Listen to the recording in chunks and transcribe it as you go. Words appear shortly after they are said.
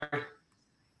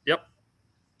Yep.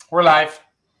 We're live.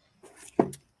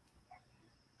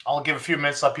 I'll give a few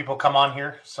minutes, let people come on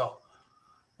here. So,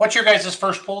 what's your guys'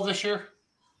 first poll this year?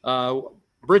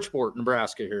 Bridgeport,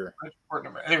 Nebraska here.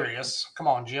 There he is. Come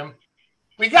on, Jim.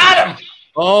 We got him.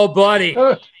 Oh, buddy.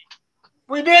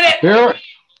 We did it. Here.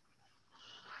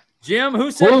 Jim, who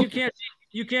said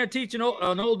you can't teach an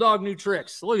old dog new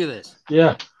tricks? Look at this.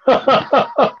 Yeah.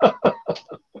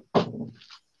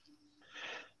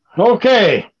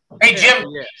 Okay. Hey, Jim.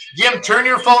 Yes. Jim, turn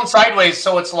your phone sideways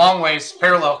so it's long ways,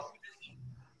 parallel.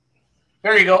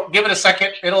 There you go. Give it a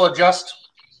second. It'll adjust.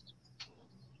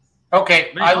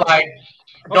 Okay, I lied.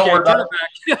 Don't worry about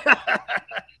it.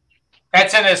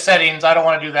 That's in his settings. I don't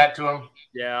want to do that to him.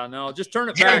 Yeah, no, just turn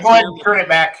it Jim, back. go ahead and turn it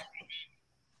back.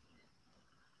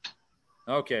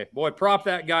 Okay, boy, prop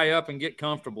that guy up and get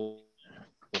comfortable.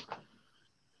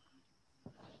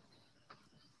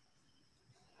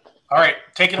 All right,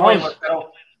 take it away, Lussetto.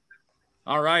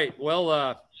 All right,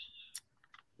 well,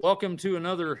 welcome to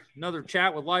another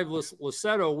chat with Live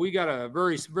Lussetto. We got a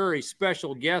very, very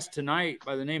special guest tonight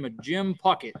by the name of Jim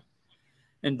Puckett.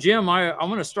 And Jim, I'm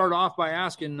going to start off by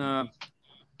asking how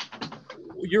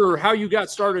you got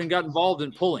started and got involved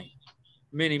in pulling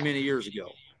many, many years ago.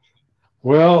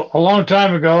 Well, a long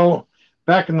time ago,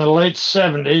 back in the late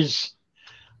 70s,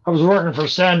 I was working for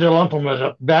Sandhill Implement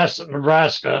at Bassett,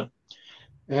 Nebraska,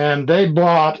 and they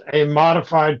bought a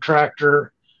modified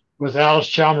tractor with Alice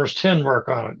Chalmers tin work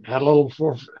on it. Had a little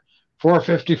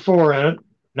 454 in it,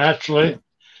 naturally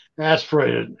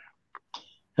aspirated.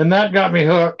 And that got me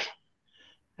hooked.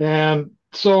 And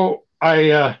so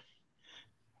I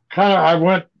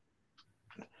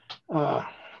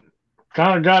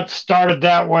got started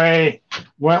that way,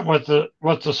 went with the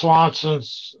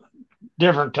Swansons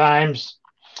different times.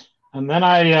 And then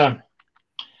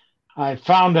I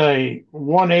found a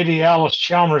 180 Alice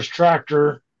Chalmers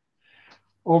tractor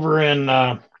over in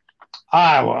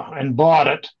Iowa and bought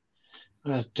it.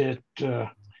 And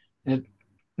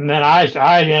then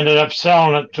I ended up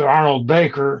selling it to Arnold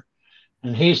Baker,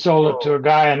 and he sold it to a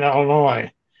guy in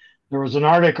Illinois. There was an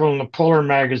article in the Puller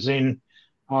magazine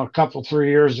a couple, 3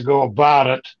 years ago about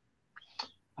it.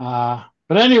 But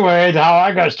anyway, how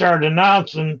I got started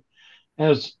announcing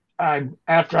is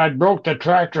after I broke the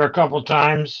tractor a couple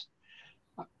times,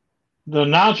 the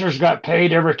announcers got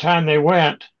paid every time they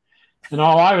went, and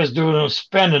all I was doing was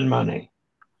spending money.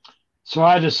 So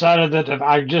I decided that if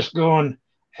I just go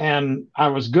and I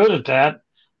was good at that,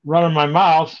 running my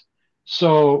mouth,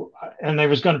 and they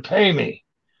was going to pay me,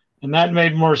 and that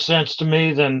made more sense to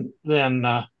me than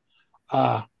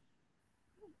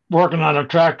working on a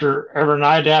tractor every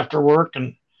night after work,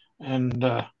 and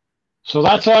so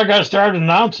that's how I got started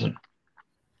announcing.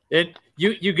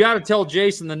 You got to tell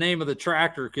Jason the name of the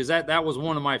tractor, because that was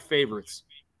one of my favorites.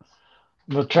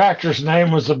 The tractor's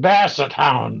name was the Bassett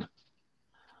Hound.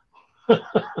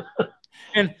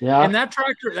 And that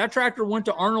tractor went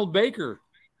to Arnold Baker.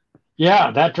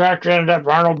 Yeah, that tractor ended up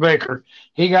Arnold Baker.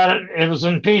 He got it. It was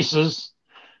in pieces,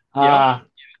 and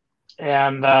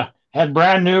had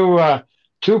brand new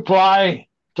 2-ply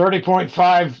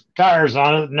 30.5 tires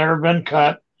on it. Never been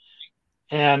cut,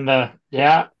 and that's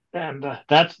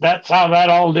how that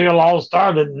whole deal all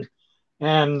started.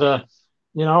 And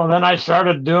then I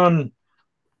started doing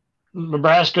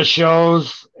Nebraska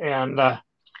shows, and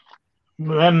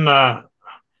then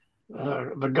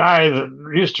the guy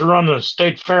that used to run the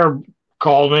state fair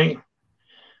called me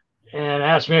and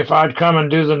asked me if I'd come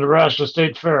and do the Nebraska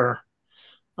State Fair.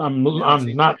 I'm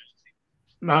not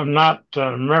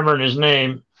remembering his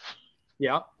name.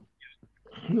 Yeah.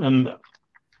 And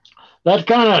that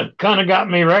kind of got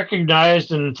me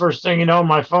recognized. And first thing you know,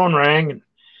 my phone rang,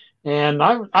 and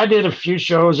I did a few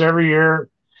shows every year.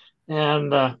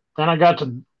 And then I got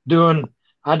to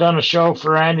I done a show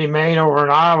for Andy Main over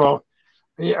in Iowa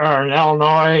or in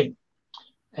Illinois.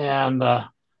 And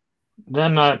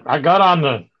then I got on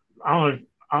the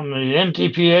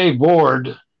NTPA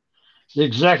board, the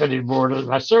executive board.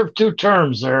 I served 2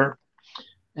 terms there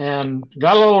and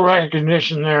got a little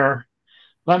recognition there.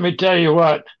 Let me tell you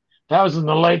what, that was in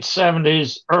the late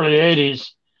 70s, early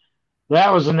 80s.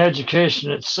 That was an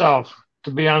education itself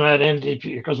to be on that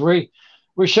NTPA, because we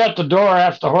shut the door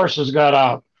after the horses got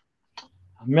out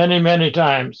many, many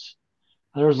times.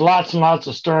 There's lots and lots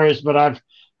of stories, but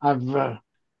I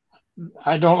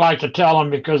don't like to tell them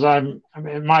because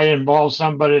it might involve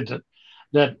somebody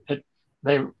that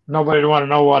nobody would want to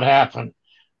know what happened.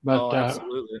 But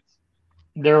absolutely.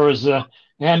 There was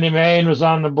Andy Main was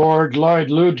on the board, Lloyd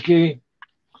Ludke.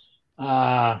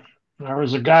 There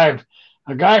was a guy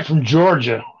from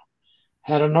Georgia,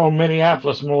 had an old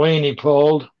Minneapolis Moline he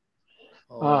pulled.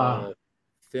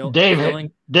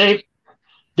 Filling? Danny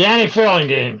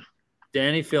Fillingame.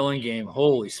 Danny Fillingame.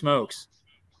 Holy smokes.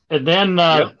 And then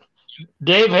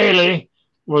Dave Haley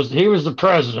was the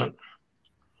president.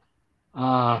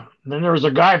 Then there was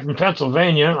a guy from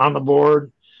Pennsylvania on the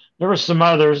board. There were some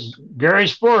others. Gary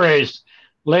Sporres,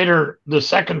 later the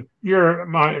second year,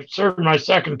 served my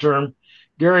second term.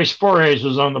 Gary Sporres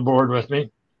was on the board with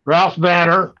me. Ralph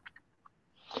Banner.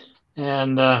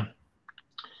 And that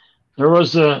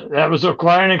was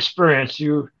quite an experience.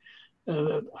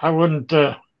 I wouldn't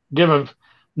give a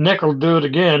nickel to do it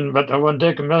again, but I wouldn't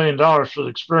take $1 million for the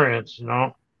experience.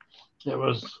 It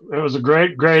was a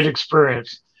great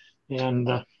experience, and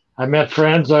I met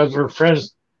friends. We're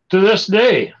friends to this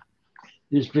day,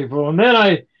 these people. And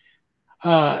then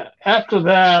after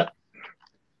that,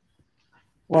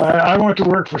 I went to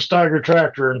work for Steiger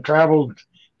Tractor and traveled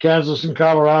Kansas and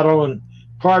Colorado and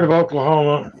part of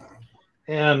Oklahoma,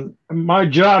 and my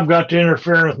job got to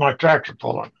interfere with my tractor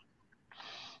pulling.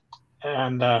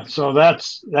 And so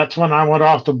that's when I went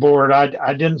off the board.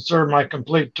 I didn't serve my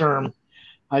complete term.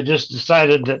 I just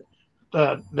decided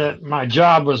that my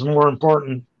job was more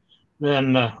important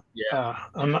than the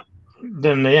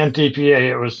NTPA.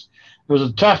 It was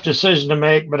a tough decision to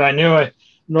make, but I knew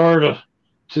in order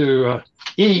to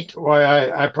eat,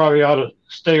 I probably ought to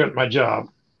stay with my job.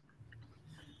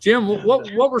 Jim,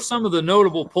 what were some of the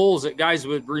notable pulls that guys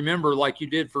would remember, like you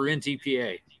did for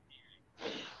NTPA?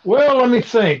 Well, let me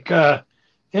think.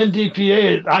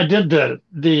 NTPA, I did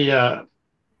the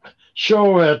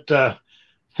show at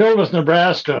Hildreth,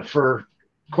 Nebraska for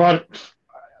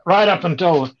right up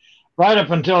until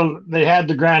they had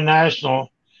the Grand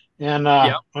National, and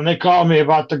when they called me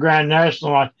about the Grand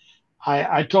National,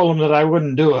 I told them that I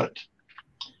wouldn't do it.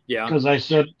 Yeah, because I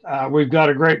said we've got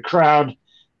a great crowd,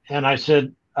 and I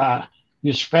said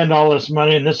you spend all this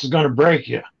money and this is going to break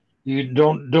you. You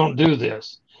don't do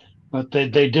this. But they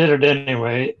did it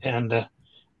anyway, and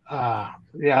that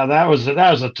was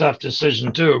a tough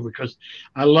decision too, because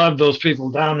I loved those people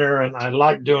down there and I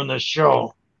liked doing this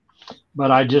show,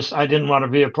 but I didn't want to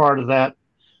be a part of that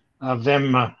of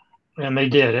them, and they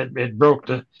did. It broke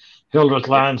the Hildreth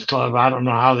Lions Club. I don't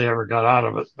know how they ever got out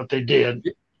of it, but they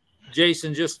did.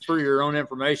 Jason, just for your own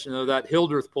information, though, that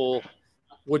Hildreth poll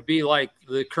would be like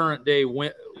the current day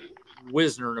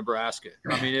Wisner, Nebraska.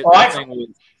 I mean,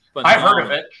 I've heard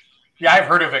of it. Yeah, I've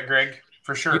heard of it, Greg,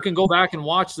 for sure. You can go back and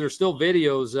watch. There's still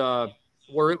videos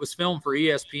where it was filmed for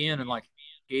ESPN in like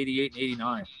 88 and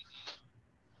 89.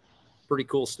 Pretty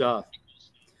cool stuff.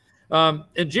 And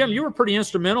Jim, you were pretty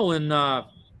instrumental in the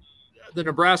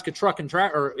Nebraska truck and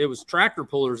or it was tractor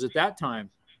pullers at that time.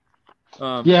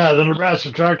 The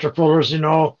Nebraska tractor pullers, we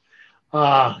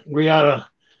had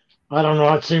I don't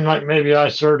know, it seemed like maybe I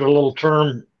served a little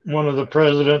term, one of the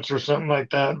presidents or something like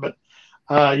that. But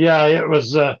it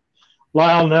was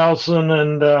Lyle Nelson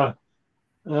and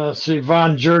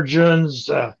Von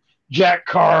Jurgens, Jack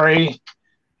Carey,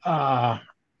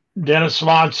 Dennis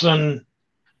Swanson.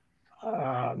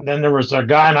 Then there was a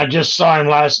guy, and I just saw him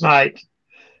last night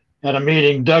at a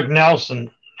meeting. Doug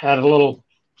Nelson had a little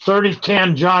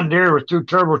 3010 John Deere with 2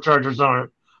 turbochargers on it,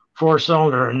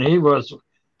 4-cylinder, and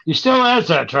he still has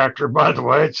that tractor, by the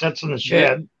way. It sits in the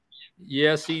shed.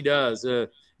 Yes, he does.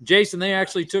 Jason, they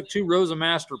actually took 2 Rosa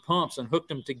Master pumps and hooked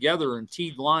them together and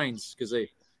teed lines because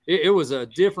it was a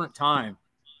different time.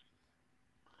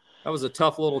 That was a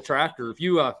tough little tractor. If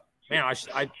you, I'll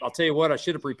tell you what, I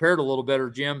should have prepared a little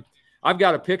better, Jim. I've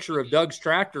got a picture of Doug's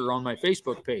tractor on my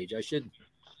Facebook page.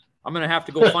 I'm going to have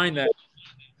to go find that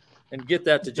and get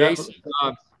that to Jason.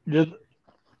 I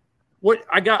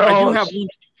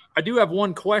do have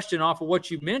one question off of what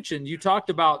you mentioned. You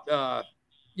talked about,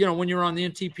 when you were on the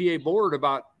NTPA board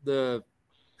about the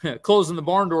closing the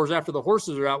barn doors after the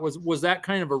horses are out. Was that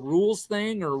kind of a rules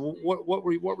thing, or what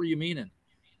were you meaning?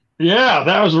 Yeah,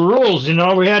 that was the rules.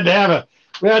 We had to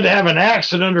have an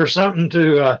accident or something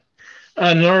to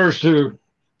in order to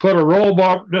put a roll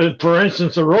bar, for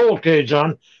instance, a roll cage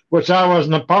on, which I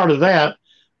wasn't a part of that.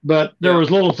 But there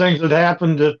was little things that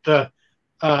happened that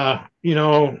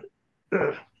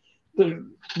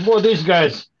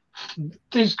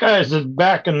these guys that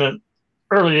back in the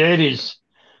early 80s,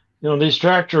 these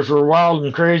tractors were wild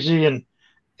and crazy, and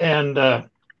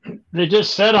they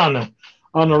just sat on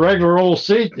the regular old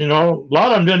seat. A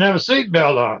lot of them didn't have a seat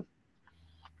belt on.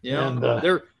 Yeah, and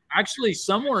they're actually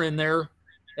somewhere in there,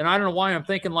 and I don't know why I'm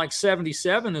thinking like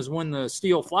 77 is when the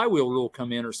steel flywheel rule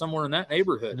come in, or somewhere in that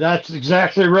neighborhood. That's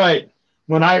exactly right.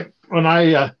 When I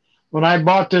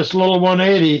bought this little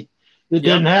 180, it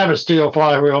didn't have a steel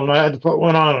flywheel, and I had to put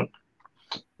one on it.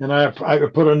 And I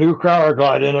could put a new Crower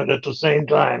Glide in it at the same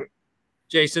time.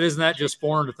 Jason, isn't that just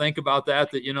foreign to think about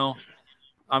that, you know,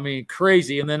 I mean,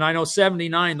 crazy. And then I know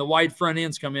 79, the wide front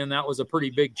ends come in. That was a pretty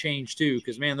big change too.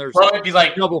 Cause man, there's it'd be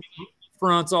like double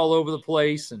fronts all over the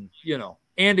place. And, you know,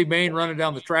 Andy Bain running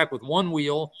down the track with one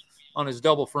wheel on his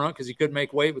double front because he couldn't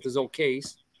make weight with his old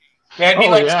case. Yeah, it'd be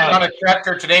like sitting on a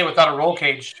tractor today without a roll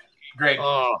cage, Greg.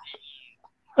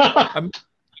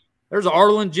 There's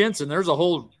Arlen Jensen. There's a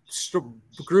whole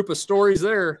group of stories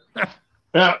there.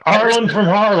 Yeah, Arlen from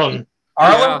Harlan.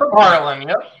 From Heartland,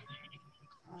 yep.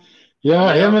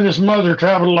 Yeah, him and his mother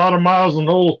traveled a lot of miles in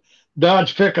the old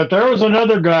Dodge pickup. There was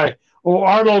another guy,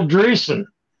 Arnold Dreesen,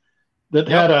 that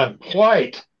had a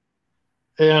white,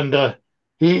 and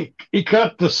he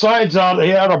cut the sides out. He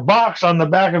had a box on the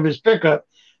back of his pickup,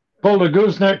 pulled a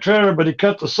gooseneck trailer, but he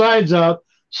cut the sides out,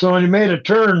 so when he made a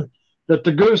turn, that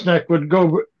the gooseneck would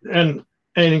go and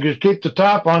he could keep the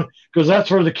top on because that's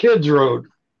where the kids rode.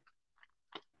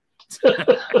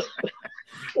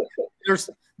 There's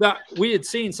that we had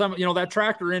seen some, you know, that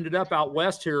tractor ended up out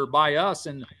west here by us,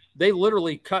 and they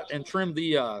literally cut and trimmed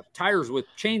the tires with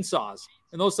chainsaws,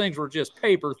 and those things were just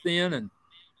paper thin, and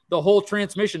the whole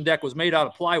transmission deck was made out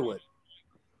of plywood.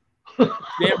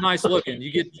 Damn nice looking.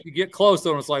 You get close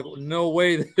though, and it's like, no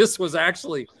way this was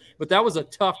actually. But that was a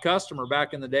tough customer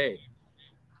back in the day.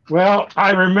 Well,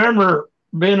 I remember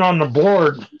being on the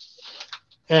board,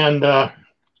 and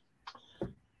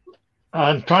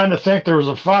I'm trying to think. There was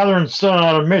a father and son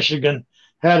out of Michigan,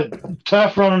 had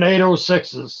tough running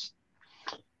 806s,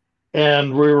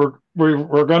 and we were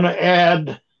going to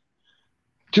add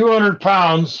 200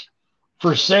 pounds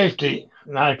for safety.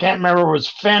 Now I can't remember if it was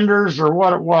fenders or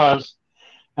what it was,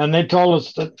 and they told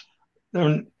us that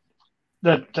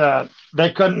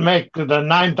they couldn't make the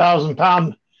 9,000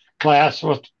 pound class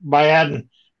by adding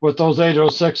with those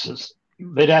 806s.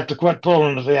 They'd have to quit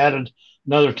pulling if they added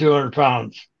another 200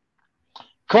 pounds.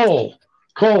 Cole's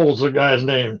the guy's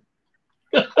name.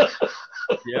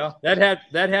 Yeah, that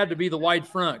had to be the wide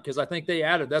front because I think they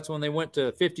added. That's when they went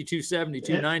to 5270,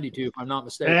 292, if I'm not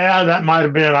mistaken. Yeah, that might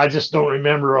have been. I just don't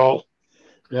remember all.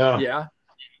 Yeah. Yeah.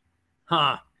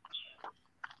 Huh.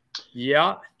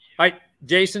 Yeah.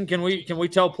 Jason, can we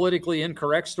tell politically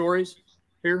incorrect stories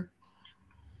here?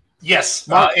 Yes.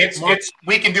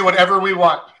 We can do whatever we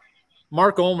want.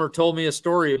 Mark Ulmer told me a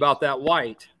story about that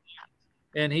white,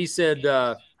 and he said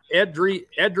Ed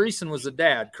Dreesen was the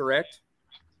dad, correct?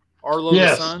 Arlo,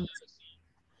 the son.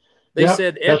 They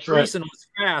said Ed Dreesen was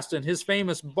fast, and his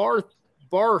famous bar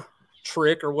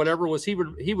trick or whatever was he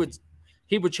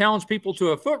would challenge people to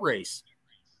a foot race,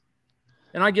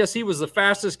 and I guess he was the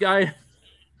fastest guy.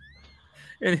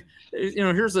 And you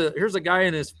know, here's a guy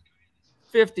in his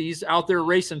 50s out there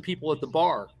racing people at the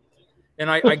bar, and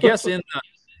I guess in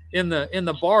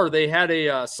the bar they had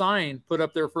a sign put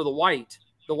up there for the white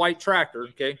tractor,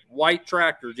 okay, white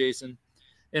tractor, Jason,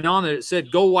 and on it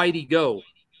said "Go Whitey, go."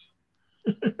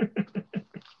 I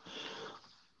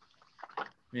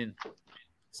mean,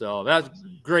 so that's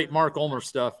great Mark Ulmer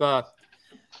stuff.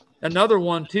 Another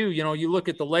one too, you know, you look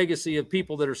at the legacy of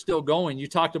people that are still going. You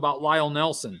talked about Lyle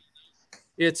Nelson.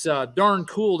 It's darn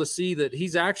cool to see that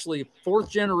he's actually fourth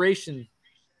generation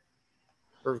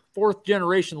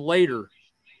later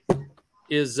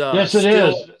is yes, it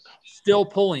is still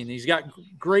pulling. He's got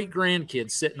great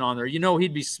grandkids sitting on there. You know,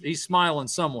 he's smiling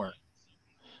somewhere.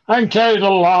 I can tell you a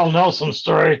little Lyle Nelson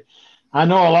story. I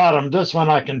know a lot of them. This one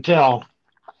I can tell.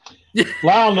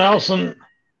 Lyle Nelson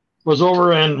was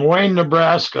over in Wayne,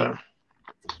 Nebraska,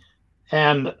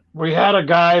 and we had a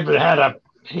guy that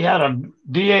he had a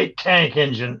V8 tank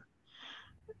engine,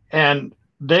 and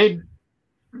there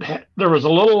was a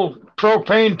little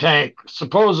propane tank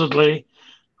supposedly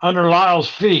under Lyle's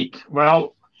feet.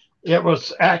 Well, it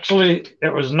was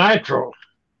nitro,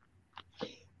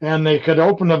 and they could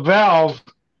open the valve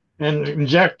and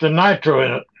inject the nitro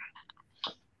in it.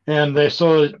 And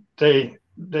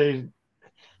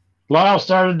Lyle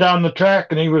started down the track,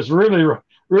 and he was really,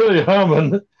 really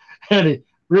humming, and he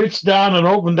reached down and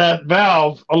opened that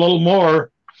valve a little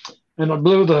more, and it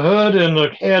blew the hood and the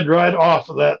head right off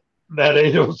of that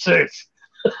 806.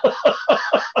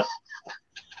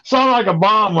 Sounded like a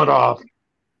bomb went off.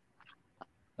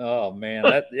 Oh man,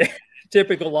 that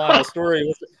typical Lyle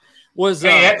story was those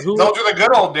are the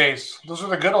good old days. Those are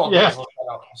the good old days.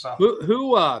 So. Who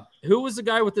was the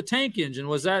guy with the tank engine?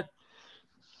 Was that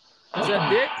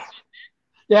Dick?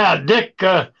 Yeah, Dick.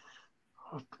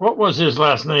 What was his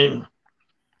last name?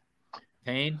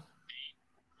 Payne.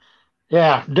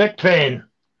 Yeah, Dick Payne.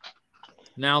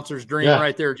 Announcer's dream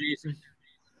right there, Jason.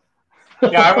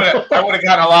 Yeah, I would have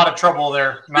gotten a lot of trouble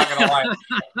there. Not gonna lie.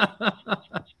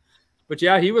 But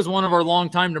yeah, he was one of our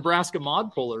longtime Nebraska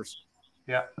mod pullers.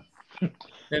 Yeah.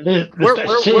 And where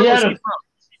was he from?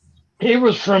 He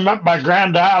was from up by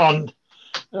Grand Island,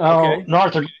 Okay.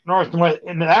 north and west,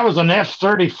 and that was an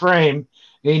F30 frame.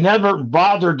 He never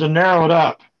bothered to narrow it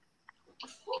up,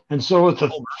 and so with the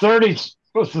 30s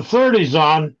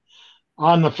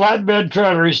on the flatbed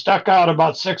trailer, he stuck out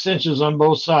about 6 inches on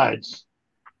both sides,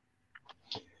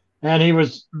 and he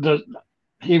was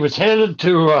headed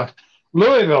to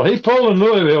Louisville. He pulled in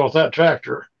Louisville with that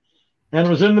tractor, and it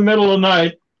was in the middle of the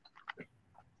night,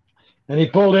 and he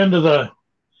pulled into the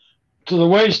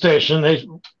weigh station.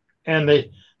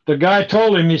 The guy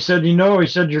told him, he said,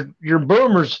 your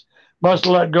boomers must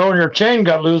have let go and your chain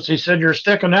got loose. He said, you're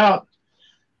sticking out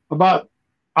about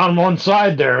on one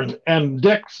side there. And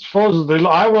Dick, supposedly,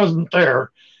 I wasn't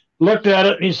there, looked at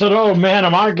it and he said, oh man,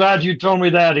 am I glad you told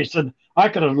me that. He said, I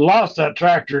could have lost that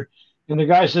tractor. And the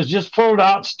guy says, just pull it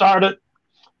out, start it,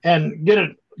 and get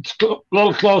it a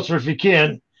little closer if you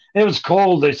can. It was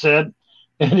cold, they said.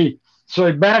 And so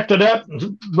he backed it up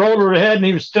and rolled it ahead, and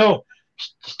he was still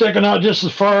sticking out just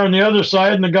as far on the other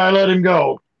side, and the guy let him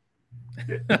go.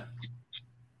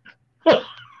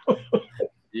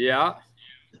 Yeah.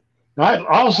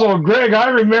 Greg, I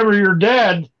remember your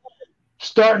dad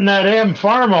starting that M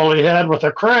Farmall he had with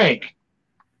a crank.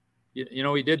 You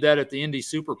know, he did that at the Indy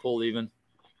Super Pull even.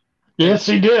 Yes,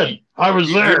 he did. I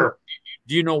was there.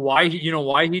 Do you know why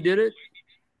he did it?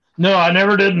 No, I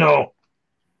never did know.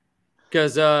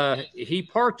 Because he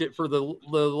parked it for the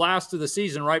last of the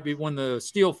season, right when the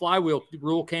steel flywheel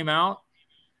rule came out,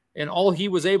 and all he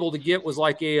was able to get was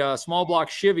like a small block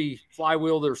Chevy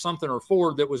flywheel or something, or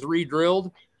Ford that was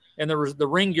re-drilled, and the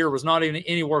ring gear was not even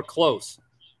anywhere close.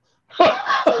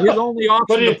 His only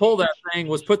option to pull that thing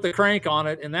was put the crank on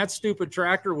it, and that stupid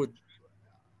tractor would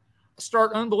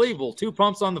start unbelievable. 2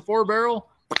 pumps on the 4-barrel,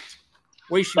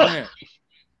 way she went.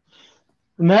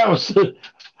 And that was.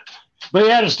 But he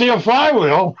had a steel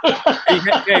flywheel.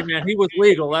 Hey, man, he was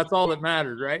legal. That's all that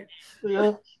mattered, right?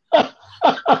 Yeah.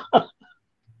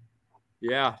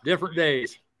 Yeah, different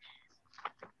days.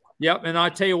 Yep, and I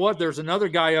tell you what, there's another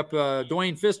guy up,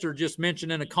 Dwayne Pfister just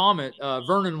mentioned in a comment,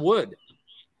 Vernon Wood.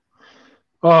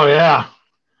 Oh, yeah.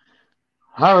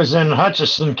 I was in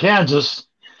Hutchinson, Kansas,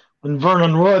 when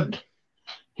Vernon Wood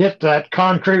hit that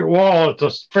concrete wall at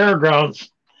the fairgrounds.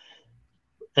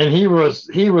 And he was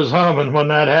humming when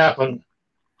that happened.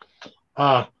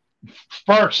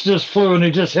 Sparks just flew, and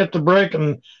he just hit the brake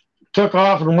and took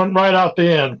off and went right out the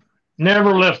end.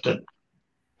 Never lifted.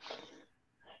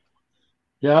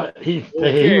 Yeah, he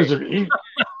was.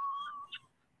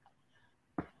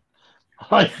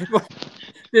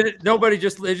 Nobody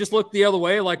they just looked the other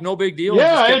way, like no big deal.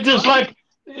 Yeah, it's just like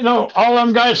all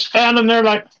them guys standing there,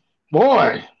 like,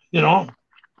 boy, no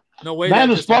way. Man,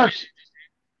 the Sparks.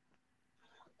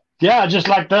 Yeah, just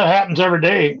like that happens every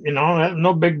day,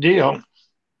 no big deal.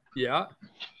 Yeah.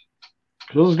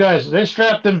 Those guys, they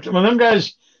strapped them. When them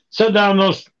guys set down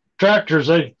those tractors,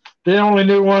 they only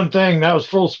knew one thing. That was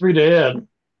full speed ahead.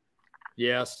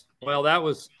 Yes. Well,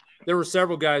 there were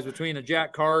several guys between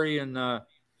Jack Carey and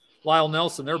Lyle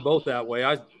Nelson. They're both that way.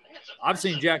 I've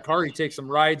seen Jack Carey take some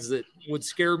rides that would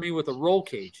scare me with a roll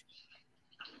cage.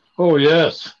 Oh,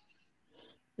 yes.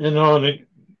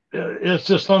 It's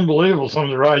just unbelievable some of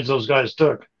the rides those guys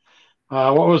took.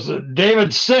 What was it?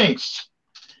 David Sinks,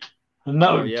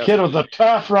 another kid with a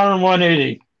tough running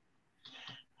 180.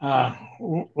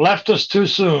 Left us too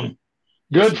soon.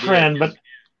 Good friend, but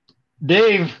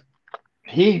Dave,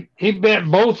 he bent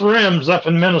both rims up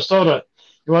in Minnesota.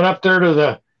 He went up there to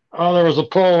there was a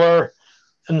pole there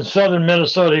in southern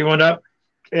Minnesota. He went up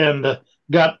and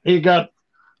he got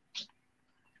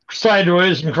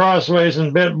sideways and crossways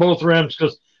and bent both rims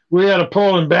because we had a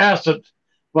pull in Bassett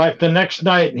like the next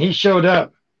night, and he showed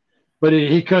up, but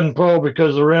he couldn't pull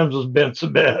because the rims was bent so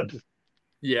bad.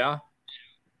 Yeah.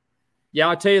 Yeah,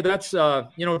 I'll tell you, that's,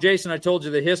 Jason, I told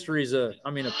you the history is I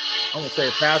won't say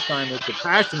a pastime, it's a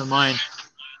passion of mine.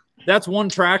 That's one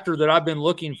tractor that I've been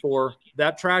looking for.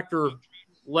 That tractor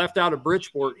left out of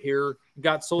Bridgeport here,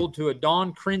 got sold to a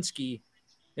Don Krinsky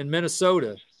in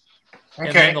Minnesota. Okay.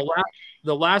 And then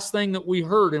the last thing that we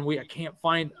heard, and I can't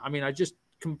find,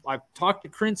 I talked to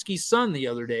Krinsky's son the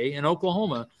other day in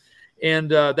Oklahoma,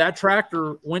 and that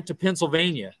tractor went to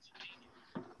Pennsylvania,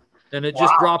 and it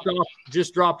just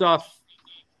dropped off.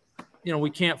 We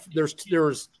can't. There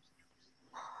was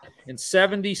in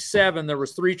 '77 there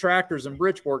was 3 tractors in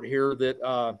Bridgeport here that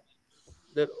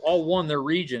all won their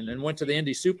region and went to the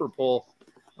Indy Super Bowl.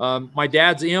 My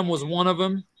dad's M was one of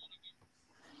them,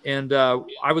 and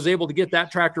I was able to get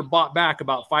that tractor bought back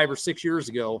about 5 or 6 years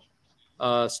ago.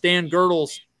 Stan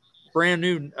Girdle's brand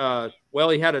new,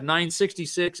 he had a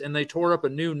 966 and they tore up a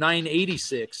new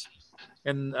 986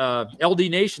 And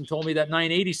LD Nation told me that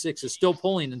 986 is still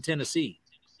pulling in Tennessee.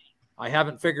 I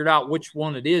haven't figured out which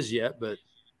one it is yet, but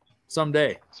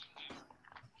someday.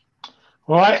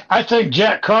 Well, I think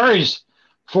Jack Carey's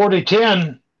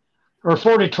 4010 or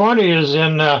 4020 is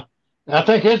in, I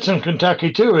think it's in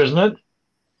Kentucky too, isn't it?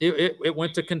 It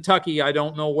went to Kentucky. I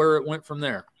don't know where it went from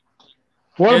there.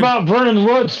 What about Vernon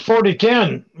Woods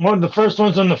 4010? One of the first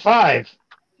ones in the 5.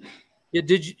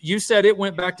 You said it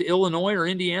went back to Illinois or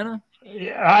Indiana?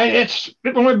 Yeah, it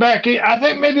went back. I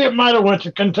think maybe it might have went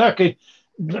to Kentucky.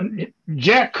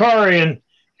 Jack Carey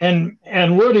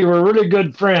and Woody were really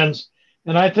good friends,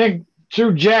 and I think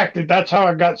through Jack that's how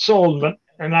it got sold.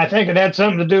 And I think it had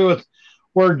something to do with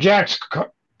where Jack's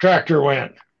tractor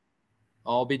went.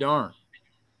 I'll be darned.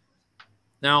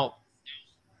 Now,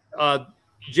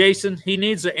 Jason, he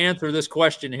needs to answer this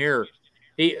question here.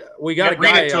 We got a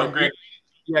guy.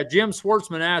 Yeah, Jim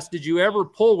Schwartzman asked, "Did you ever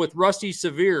pull with Rusty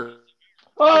Severe?"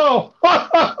 Oh,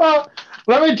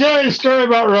 let me tell you a story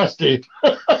about Rusty.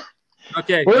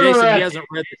 Okay, Jason, he hasn't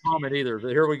read the comment either, but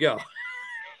here we go.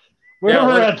 We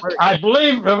were at, I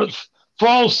believe it was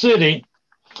Falls City.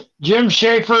 Jim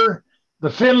Schaefer,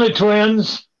 the Finley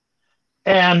twins,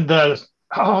 and there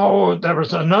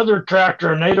was another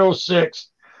tractor, an 806.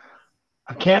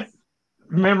 I can't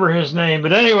remember his name,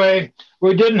 but anyway,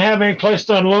 we didn't have any place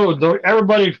to unload.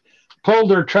 Everybody pulled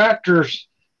their tractors,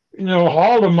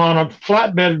 hauled them on a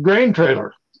flatbed grain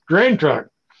truck.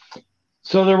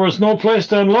 So there was no place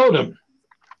to unload them.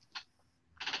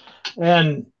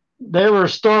 And they were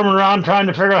storming around trying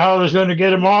to figure out how they was going to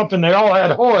get them off, and they all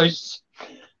had hoists.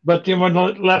 But then when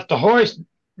they left the hoist,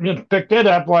 picked it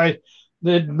up, why,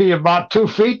 they'd be about 2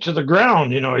 feet to the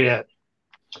ground, yet.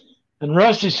 And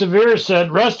Rusty Severe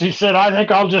said, I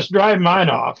think I'll just drive mine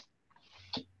off.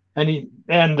 And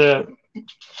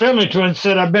Finley twins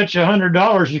said, I bet you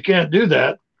 $100 you can't do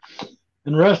that.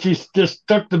 And Rusty just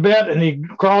took the bet, and he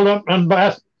crawled up and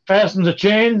fastened the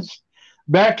chains,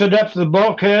 backed it up to the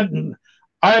bulkhead, and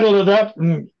idled it up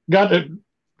and got it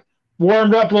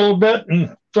warmed up a little bit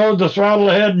and throwed the throttle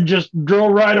ahead and just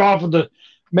drove right off of the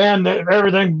man.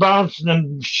 Everything bounced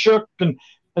and shook. And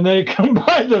then he come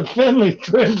by the Finley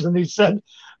twins, and he said,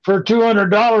 for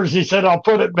 $200, he said, I'll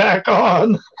put it back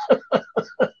on.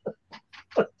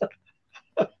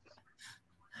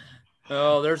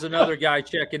 Oh, there's another guy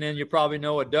checking in. You probably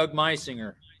know a Doug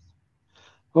Meisinger.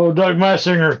 Oh, Doug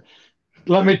Meisinger.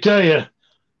 Let me tell you,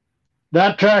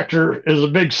 that tractor is a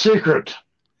big secret,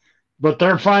 but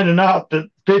they're finding out that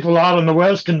people out in the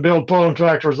West can build pulling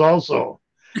tractors also.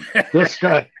 This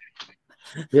guy,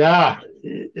 yeah,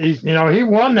 he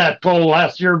won that pull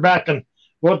last year back in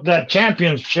that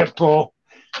championship pull,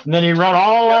 and then he run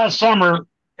all last summer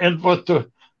and with the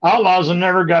Outlaws and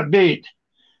never got beat.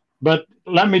 But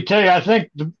let me tell you, I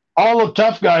think all the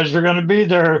tough guys are going to be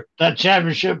there that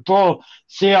championship pull,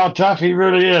 see how tough he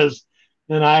really is.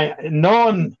 And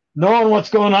knowing what's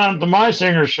going on at the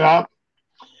Meisinger shop,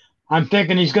 I'm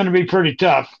thinking he's going to be pretty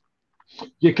tough.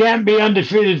 You can't be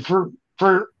undefeated for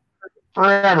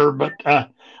forever, but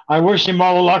I wish him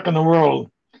all the luck in the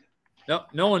world. No,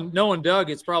 knowing Doug,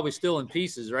 it's probably still in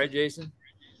pieces, right, Jason?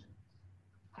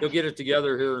 He'll get it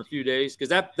together here in a few days because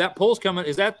that poll's coming.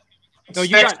 Is that? No,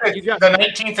 you got the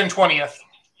 19th and 20th.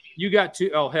 You got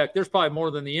two. Oh heck, there's probably more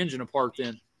than the engine apart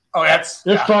then. Oh,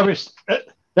 probably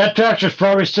that tractor's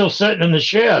probably still sitting in the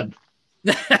shed.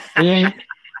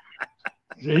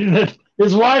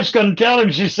 His wife's going to tell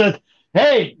him. She said,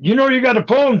 "Hey, you got to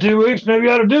pull in 2 weeks. Maybe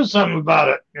you ought to do something about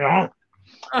it."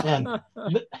 And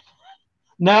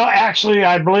now, actually,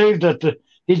 I believe that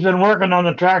he's been working on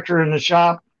the tractor in the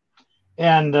shop,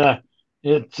 and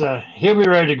he'll be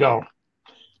ready to go.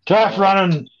 Tough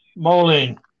running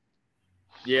Moline.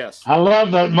 Yes. I love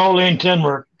that Moline tin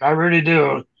work. I really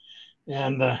do.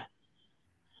 And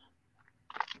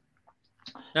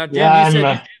now,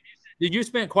 Jim, you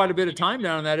spent quite a bit of time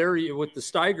down in that area with the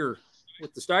Steiger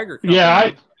company.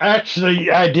 Yeah,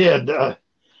 I did.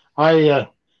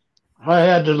 I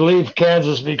had to leave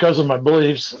Kansas because of my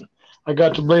beliefs. I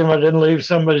got to believe I didn't leave,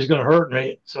 somebody's going to hurt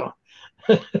me. So,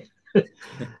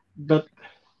 but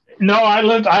no,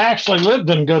 I actually lived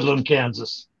in Goodland,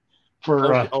 Kansas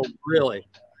for really?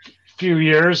 a few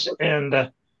years,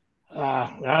 and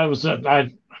I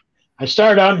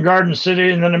started out in Garden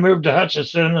City, and then I moved to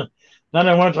Hutchinson. Then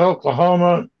I went to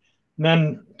Oklahoma, and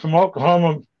then from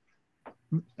Oklahoma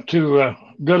to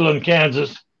Goodland,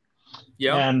 Kansas.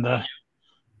 Yeah. And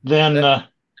then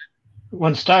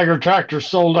when Steiger Tractor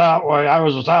sold out, I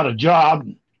was without a job,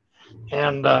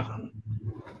 and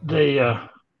they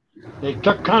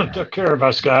kind of took care of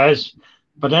us guys.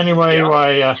 But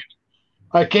anyway,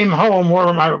 I came home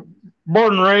where my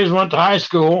born and raised, went to high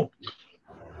school,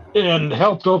 and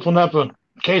helped open up a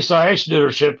Case IH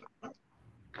dealership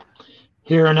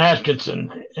here in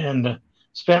Atkinson, and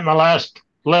spent my last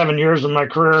 11 years of my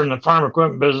career in the farm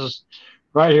equipment business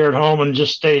right here at home, and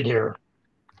just stayed here.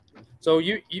 So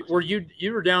you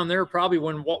were down there probably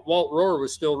when Walt Rohr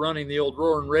was still running the old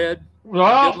Rohr and Red?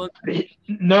 Well,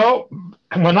 no.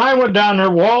 When I went down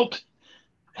there, Walt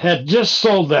had just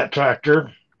sold that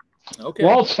tractor. Okay.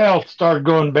 Walt's health started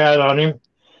going bad on him,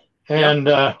 and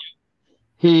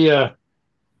he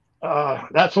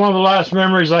that's one of the last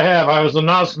memories I have. I was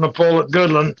announcing the pole at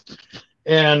Goodland,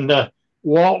 and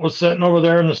Walt was sitting over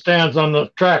there in the stands on the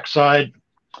track side,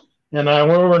 and I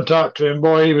went over and talked to him.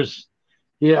 Boy,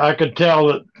 I could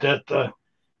tell that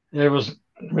he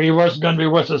wasn't going to be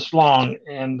with us long,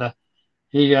 and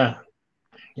he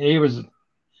was.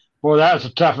 Boy, that was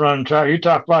a tough running tractor. You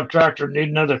talk about a tractor need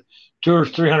another 200 or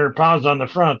 300 pounds on the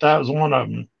front. That was one of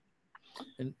them.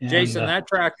 And Jason, that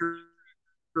tractor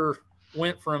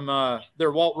went from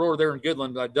their Walt Rohr there in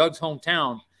Goodland, Doug's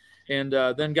hometown, and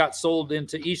then got sold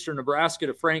into eastern Nebraska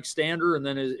to Frank Stander, and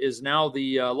then is now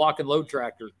the lock and load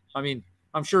tractor. I mean,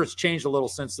 I'm sure it's changed a little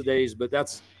since the days, but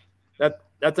that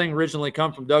thing originally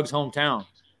come from Doug's hometown.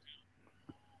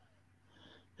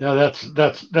 Yeah, that's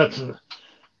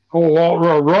Walt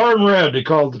Rohr and Red, he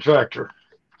called the tractor.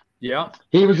 Yeah,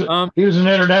 he was an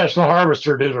international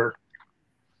harvester dealer.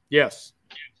 Yes.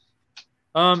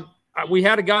 We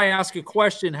had a guy ask a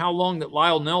question how long that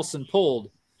Lyle Nelson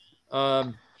pulled.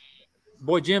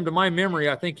 Boy, Jim, to my memory,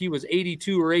 I think he was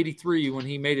 82 or 83 when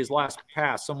he made his last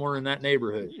pass, somewhere in that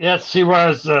neighborhood. Yes, he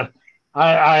was.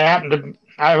 I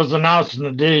was announcing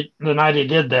the night he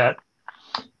did that,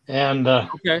 and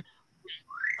okay.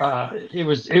 He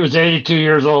was 82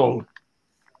 years old,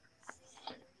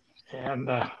 and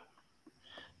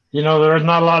there's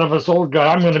not a lot of us old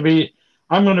guys. I'm going to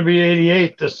be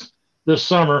 88 this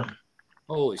summer.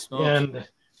 Holy smokes! And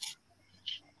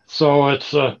so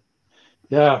it's like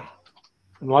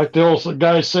the old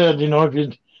guy said, if you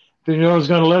was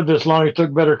going to live this long, you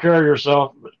took better care of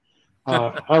yourself.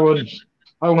 But I wouldn't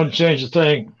change a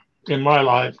thing in my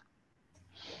life.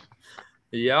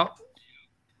 Yeah.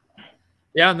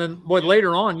 Yeah, and then boy,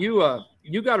 later on, you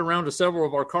got around to several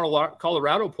of our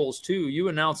Colorado polls too. You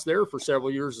announced there for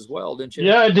several years as well, didn't you?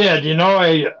 Yeah, I did.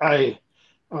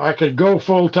 I could go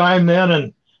full time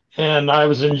then, and I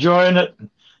was enjoying it.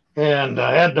 And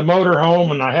I had the motor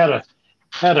home, and I had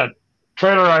a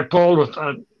trailer I pulled with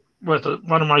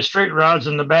one of my straight rods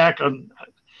in the back. At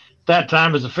that time,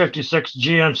 it was a '56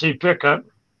 GMC pickup,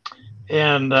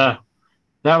 and that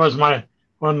was my.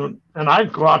 And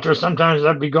I'd go out there. Sometimes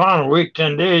I'd be gone a week,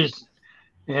 10 days,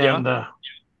 and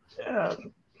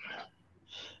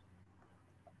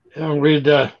we'd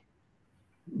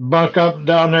bunk up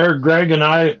down there. Greg and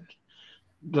I,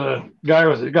 the guy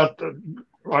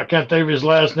I can't think of his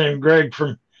last name. Greg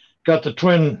got the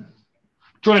twin.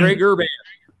 Greg Urban.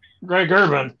 Greg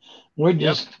Urban. We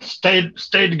just stayed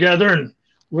together, and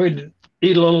we'd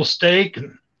eat a little steak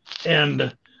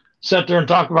and sit there and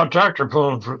talk about tractor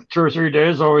pulling for 2 or 3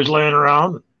 days, always laying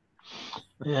around.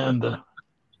 And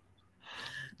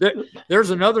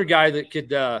there's another guy that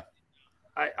could. I'd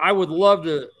love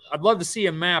to see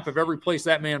a map of every place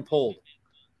that man pulled.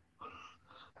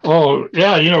 Oh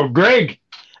yeah, Greg,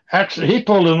 actually he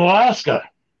pulled in Alaska.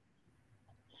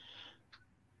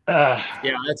 Yeah,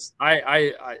 that's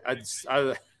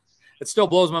it still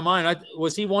blows my mind.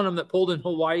 Was he one of them that pulled in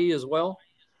Hawaii as well?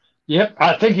 Yep,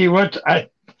 I think he went.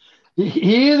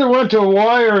 He either went to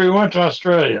Hawaii or he went to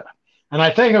Australia, and I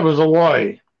think it was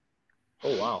Hawaii.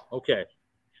 Oh wow! Okay,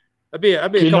 that'd be a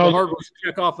couple hard ones to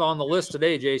check off on the list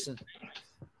today, Jason.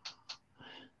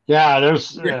 Yeah,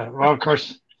 well, of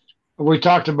course, we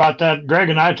talked about that. Greg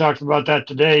and I talked about that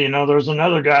today. There's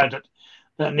another guy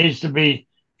that needs to be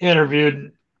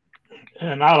interviewed,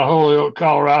 and out of Holyoke,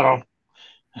 Colorado.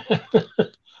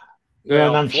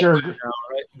 And I'm sure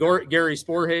Gary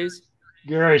Sporhays.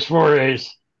 Gary Sporhays.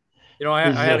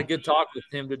 I had a good talk with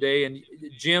him today, and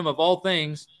Jim, of all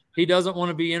things, he doesn't want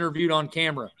to be interviewed on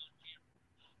camera.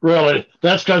 Really?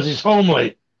 That's because he's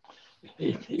homely.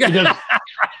 He doesn't...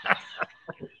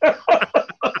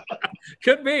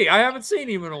 Could be. I haven't seen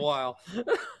him in a while.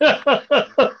 I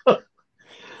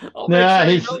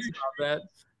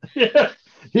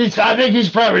think he's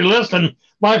probably listening.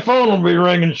 My phone will be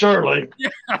ringing shortly.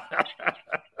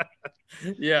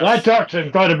 Yeah. I talked to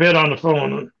him quite a bit on the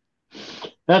phone.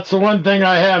 That's the one thing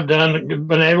I have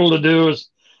been able to do is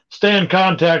stay in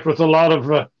contact with a lot of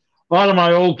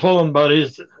my old pulling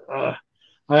buddies. I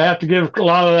have to give a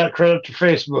lot of that credit to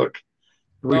Facebook.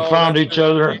 We found each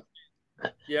other.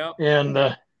 Yeah.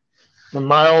 And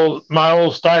my old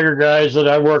Steiger guys that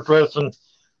I worked with,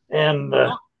 and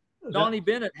Donnie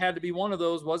Bennett had to be one of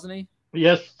those, wasn't he?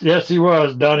 yes, he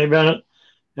was Donnie Bennett.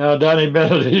 Donnie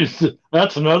Bennett.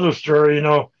 That's another story.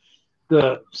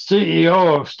 The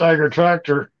CEO of Steiger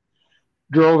Tractor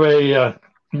drove a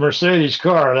Mercedes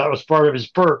car. That was part of his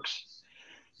perks.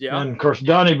 Yeah. And of course,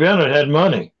 Donnie Bennett had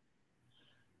money.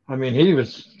 I mean, he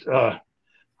was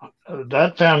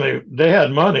that family. They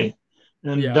had money,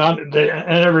 and and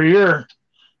every year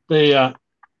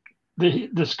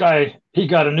this guy, he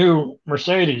got a new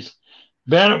Mercedes.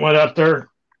 Bennett went up there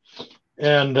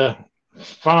and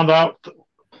found out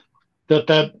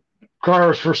that car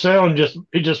was for sale, and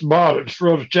he just bought it. Just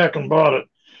wrote a check and bought it.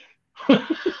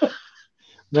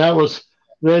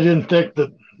 They didn't think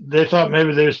that. They thought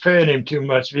maybe they was paying him too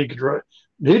much if he could drive.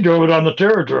 He drove it on the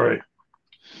territory.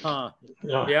 Yeah,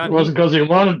 it wasn't because he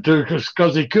wanted to,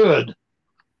 because he could.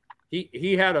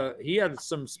 He had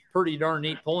some pretty darn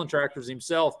neat pulling tractors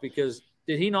himself, because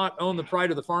did he not own the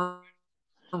Pride of the Farm?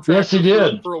 Yes, he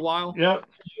did for a while. Yep.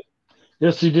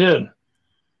 Yes, he did.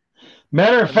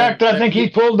 Matter of fact, I think he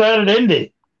pulled that at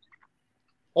Indy.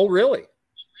 Oh, really?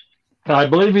 I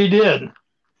believe he did.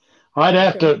 I'd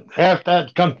have to have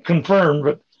that confirmed,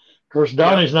 but of course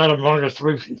Donnie's not among us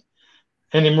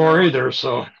anymore either.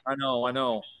 So I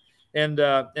know. And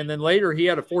then later he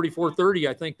had a 4430,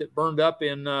 I think, that burned up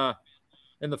in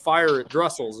the fire at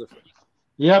Drussel's.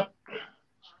 Yep.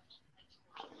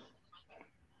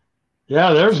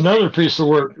 Yeah, there's another piece of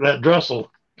work, that Drussel.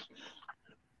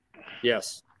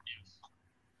 Yes.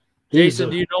 Jason,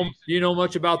 do you know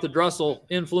much about the Drussel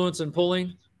influence in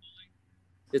pulling?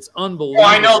 It's unbelievable. Well,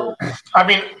 I know. I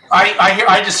mean,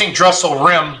 I just think Drussel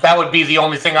rim. That would be the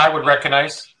only thing I would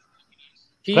recognize.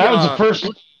 That was the first.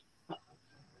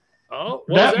 Oh,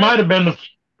 that might have been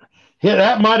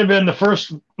the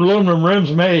first aluminum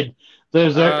rims made.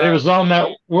 It was on that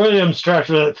Williams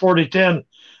tractor, that 4010,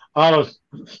 out of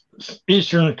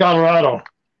eastern Colorado.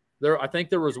 I think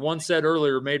there was one set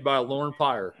earlier made by Lauren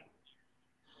Pyre.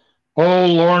 Oh,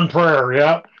 Lauren Pryor,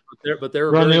 yeah. But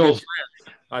they're very good friends.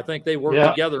 I think they worked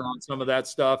together on some of that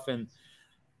stuff, and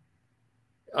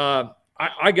I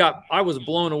was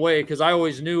blown away, because I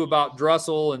always knew about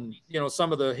Drussel and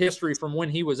some of the history from when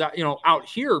he was out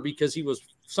here, because he was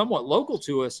somewhat local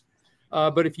to us.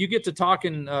 But if you get to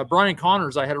talking Brian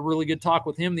Connors, I had a really good talk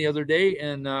with him the other day,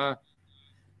 and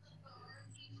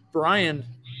Brian,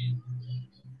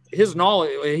 his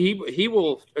knowledge, he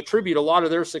will attribute a lot of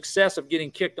their success of getting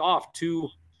kicked off to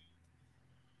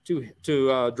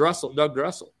Drussel, Doug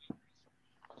Drussel.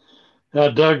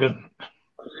 Doug,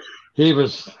 they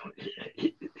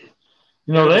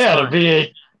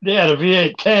had a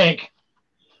V8 tank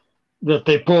that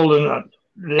they pulled in.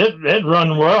 It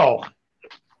run well,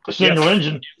 a single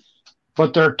engine,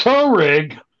 but their tow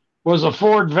rig was a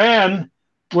Ford van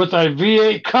with a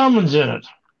V8 Cummins in it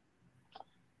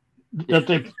that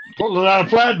they pulled it out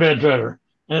of flatbed trailer,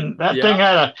 and that thing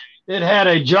had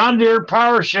a John Deere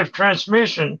power shift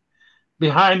transmission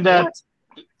behind that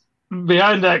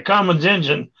Cummins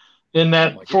engine in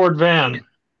that Ford van.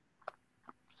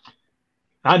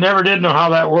 I never did know how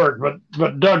that worked,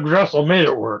 but Doug Drussel made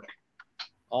it work.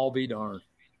 I'll be darned.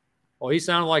 Well, he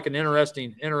sounded like an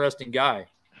interesting guy,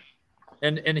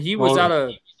 and he was out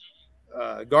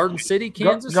of Garden City,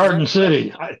 Kansas. Garden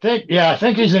City, I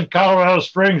think he's in Colorado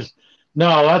Springs.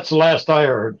 No, that's the last I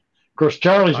heard. Of course,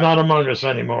 Charlie's not among us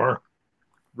anymore.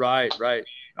 Right.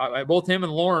 Both him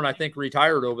and Lauren, I think,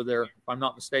 retired over there, if I'm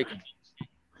not mistaken.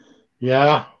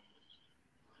 Yeah.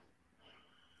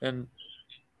 And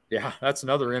that's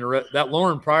another that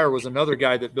Lauren Pryor was another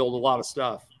guy that built a lot of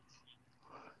stuff.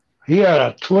 He had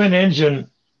a twin engine,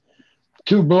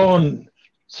 2 blown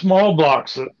small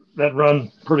blocks that run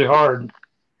pretty hard.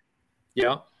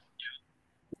 Yeah.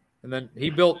 And then he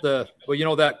built that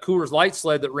Coors Light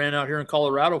sled that ran out here in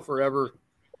Colorado forever.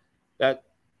 That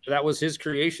was his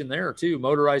creation there too.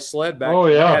 Motorized sled back. Oh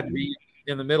yeah. That had to be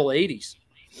in the middle 80s.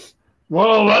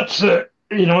 Well, that's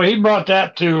he brought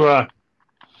that to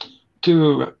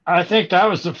I think that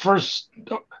was the first.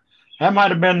 That might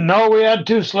have been we had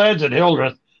 2 sleds at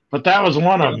Hildreth, but that was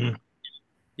one of them.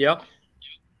 Yep.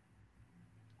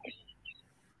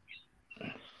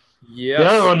 Yes. The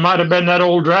other one might have been that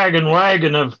old dragon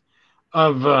wagon out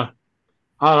of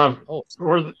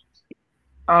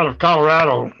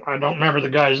Colorado. I don't remember the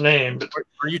guy's name. But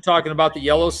are you talking about the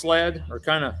yellow sled, or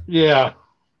kind of? Yeah.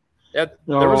 There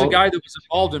was a guy that was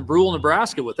involved in Brule,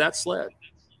 Nebraska, with that sled.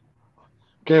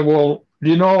 Okay, well,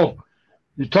 you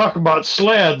talk about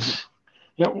sleds.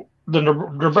 The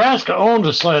Nebraska owned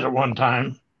a sled at one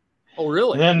time. Oh,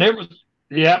 really? And then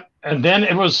and then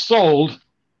it was sold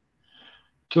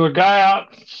to a guy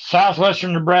out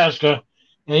southwestern Nebraska,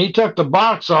 and he took the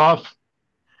box off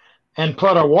and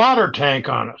put a water tank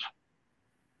on it.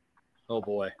 Oh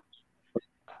boy!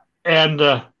 And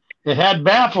it had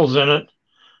baffles in it,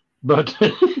 but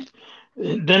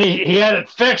then he had it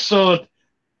fixed so that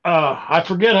I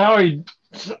forget how he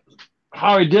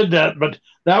did that, but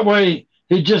that way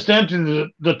he just emptied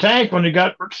the tank when he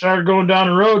started going down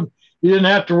the road. He didn't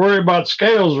have to worry about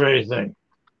scales or anything.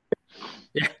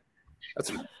 Yeah,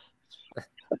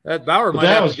 that Bauer might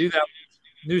have to do that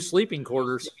with new sleeping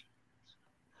quarters.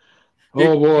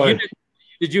 Oh boy!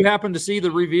 Did you happen to see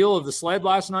the reveal of the sled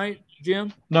last night,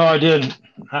 Jim? No, I didn't.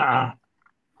 One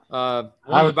of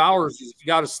the Bauers has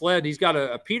got a sled. He's got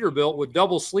a Peterbilt with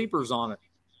double sleepers on it.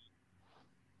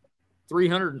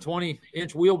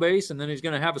 320-inch wheelbase, and then he's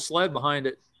going to have a sled behind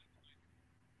it.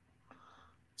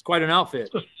 It's quite an outfit.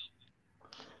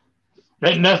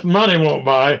 Ain't enough money won't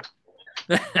buy.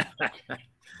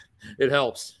 It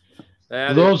helps.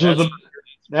 That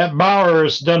Bauer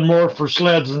has done more for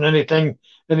sleds than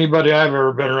anybody I've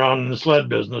ever been around in the sled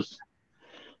business.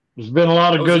 There's been a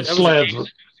lot of good sleds,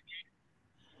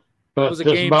 but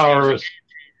this Bauer is,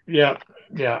 yeah.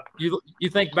 You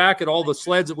think back at all the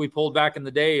sleds that we pulled back in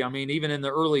the day. I mean, even in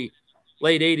the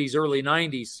late 80s, early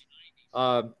 90s,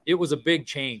 it was a big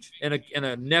change and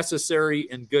a necessary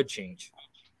and good change.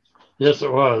 Yes,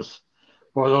 it was.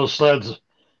 Boy, those sleds,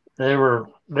 they were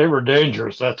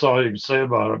dangerous. That's all you can say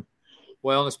about them.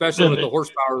 Well, especially with the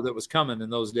horsepower that was coming in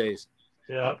those days.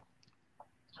 Yeah.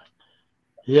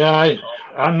 Yeah,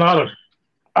 I'm not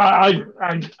I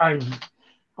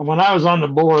when I was on the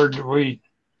board, when we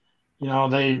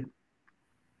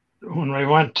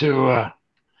went to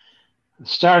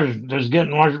was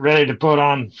getting ready to put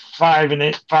on five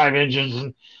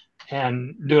engines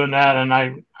and doing that, and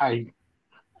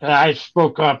I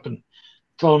spoke up and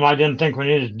told them I didn't think we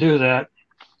needed to do that.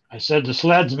 I said the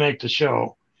sleds make the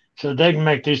show, so they can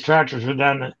make these tractors with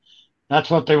them. That's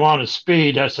what they want is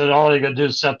speed. I said all you got to do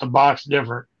is set the box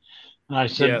different. And I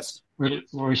said yes.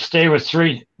 we stay with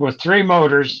three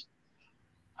motors.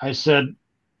 I said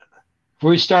if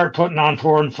we start putting on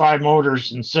 4 and 5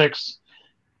 motors and 6,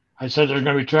 I said there's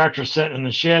going to be tractors sitting in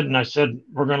the shed, and I said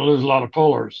we're going to lose a lot of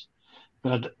pullers.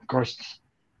 But of course,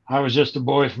 I was just a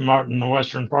boy from out in the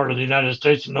western part of the United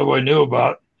States that nobody knew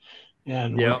about,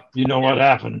 and you know what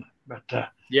happened. But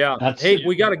hey,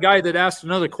 we got a guy that asked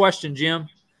another question, Jim.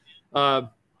 Want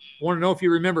to know if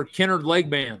you remember Kennard Leg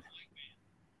Band?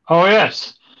 Oh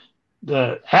yes,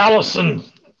 the Allison.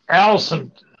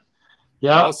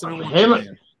 Yeah, Allison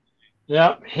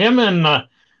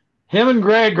him and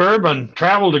Greg Urban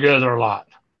traveled together a lot.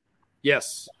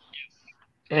 Yes,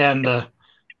 and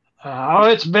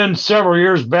it's been several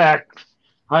years back.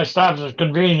 I stopped at a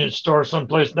convenience store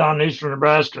someplace down in eastern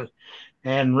Nebraska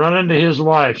and run into his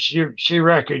wife. She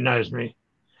recognized me.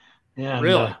 And,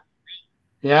 really?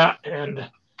 Yeah, and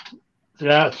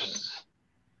that's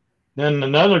then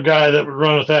another guy that would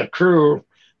run with that crew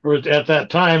at that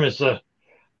time is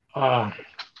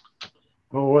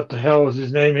what the hell was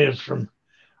his name? He was from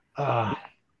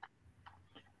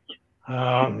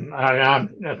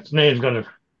his name's gonna,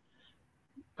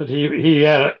 but he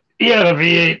had a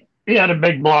V8. He had a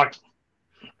big block.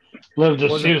 He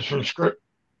was from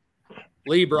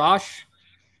Lee Brosh.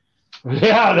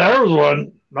 Yeah, there was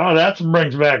one. Oh, that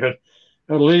brings back a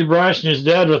Lee Brosh and his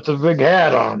dad with the big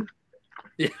hat on.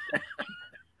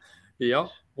 Yeah.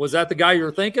 Was that the guy you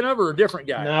were thinking of, or a different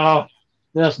guy? No,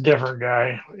 that's a different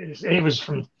guy. He was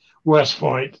from West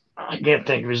Point. I can't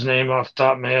think of his name off the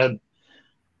top of my head.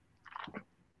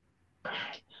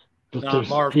 Not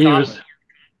Marv Cotman.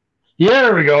 Yeah,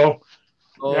 there we go.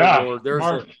 Oh, yeah, Lord.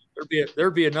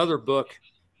 There'd be another book.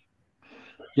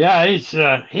 Yeah,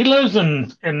 he lives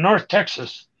in North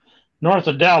Texas, north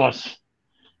of Dallas.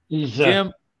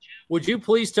 Jim, would you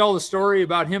please tell the story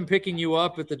about him picking you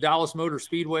up at the Dallas Motor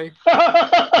Speedway?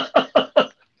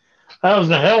 That was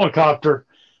the helicopter.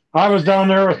 I was down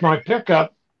there with my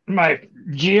pickup, my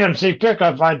GMC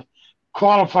pickup. I'd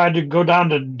qualified to go down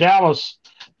to Dallas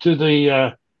to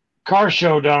the car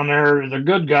show down there, the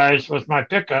Good Guys, with my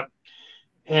pickup.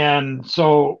 And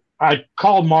so I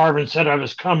called Marv and said I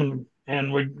was coming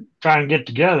and we'd try and get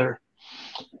together.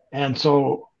 And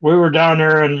so we were down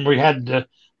there and we had the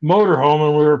motorhome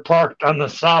and we were parked on the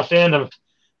south end of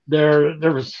there.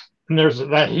 There's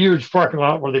that huge parking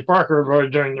lot where they park everybody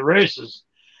during the races.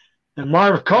 And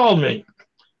Marv called me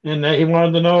and he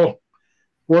wanted to know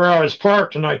where I was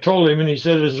parked. And I told him, and he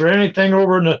said, "Is there anything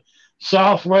over in the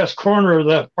southwest corner of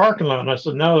that parking lot?" And I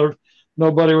said, "No, there's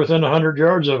nobody within 100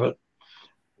 yards of it."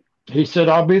 He said,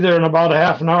 "I'll be there in about a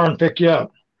half an hour and pick you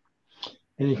up."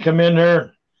 And he come in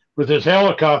there. with his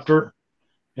helicopter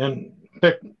and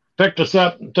picked us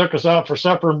up and took us out for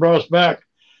supper and brought us back.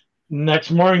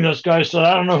 Next morning, this guy said,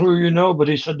 "I don't know who you know," but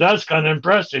he said, "That's kind of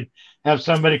impressive. Have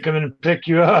somebody come in and pick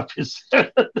you up." He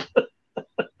said,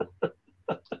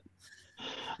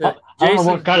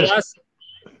 Jason,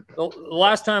 the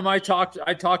last time I talked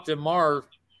to Marv,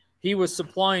 he was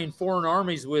supplying foreign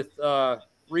armies with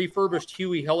refurbished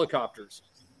Huey helicopters.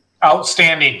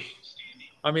 Outstanding.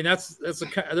 I mean,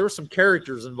 there were some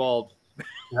characters involved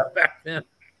back then.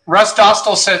 Russ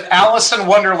Dostal said Alice in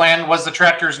Wonderland was the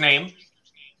tractor's name.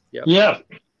 Yep. Yeah,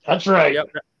 that's right.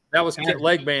 Yep, that was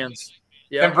leg bands.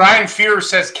 Yeah. And Brian Fuhr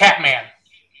says Catman.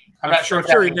 I'm not sure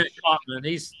he meant Catman.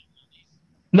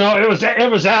 No,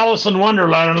 it was Alice in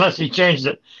Wonderland, unless he changed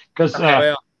it. Because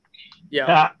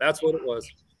that's what it was.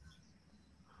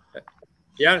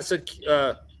 Yeah, it said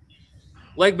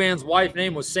Legman's wife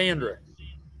name was Sandra.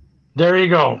 There you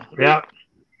go. Yeah.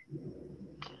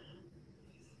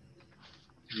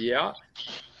 Yeah.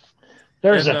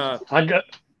 There's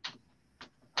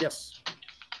Yes.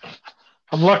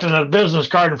 I'm looking at a business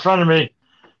card in front of me.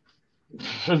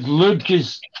 It's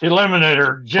Ludke's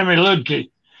Eliminator, Jimmy Ludke.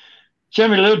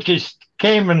 Jimmy Ludke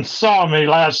came and saw me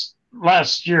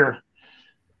last year,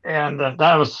 and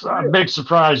that was a big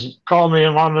surprise. He called me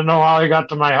and wanted to know how he got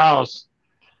to my house.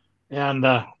 And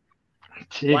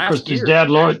his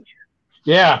dad, Lloyd.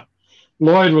 Yeah,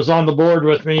 Lloyd was on the board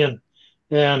with me,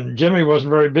 and Jimmy wasn't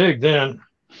very big then,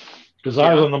 because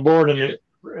I was on the board in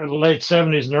the late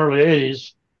 70s and early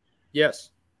 80s. Yes.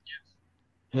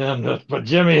 And but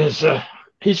Jimmy is I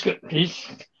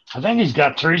think he's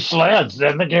got 3 sleds.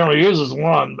 I think he only uses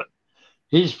one, but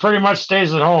he's pretty much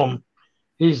stays at home.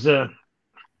 He's got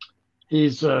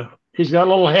a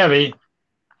little heavy,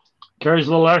 carries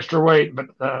a little extra weight, but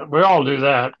we all do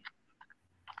that.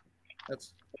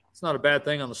 It's not a bad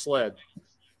thing on the sled.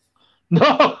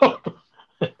 No.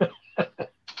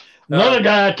 Another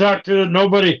guy I talked to that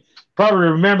nobody probably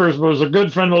remembers was a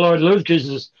good friend of Lloyd Ludke's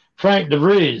is Frank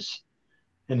DeVries.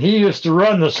 And he used to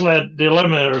run the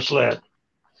Eliminator sled.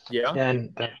 Yeah.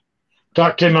 And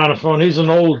talked to him on the phone. He's an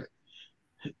old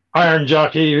iron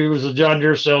jockey. He was a John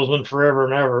Deere salesman forever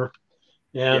and ever.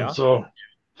 And so,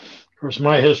 of course,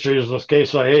 my history is with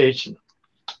Case IH.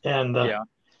 And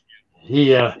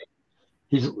he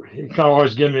kind of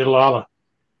always give me a lot of,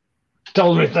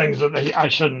 tells me things that I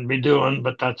shouldn't be doing,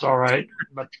 but that's all right.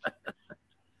 But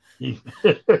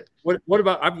what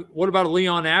about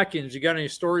Leon Atkins? You got any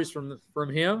stories from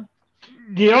him?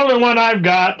 The only one I've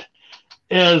got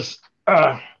is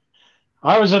I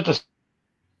was at the.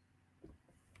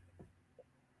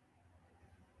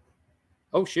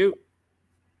 Oh shoot!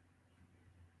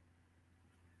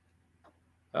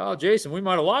 Oh, Jason, we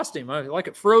might have lost him. Like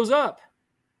it froze up.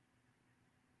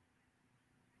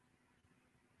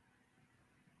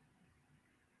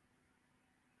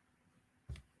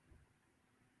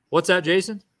 What's that,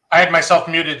 Jason? I had myself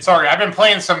muted. Sorry. I've been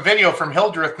playing some video from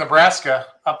Hildreth, Nebraska,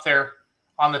 up there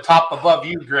on the top above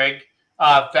you, Greg.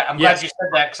 I'm glad you said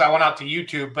that because I went out to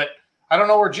YouTube, but I don't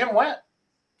know where Jim went.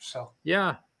 So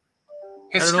yeah,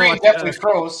 his screen definitely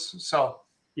froze. So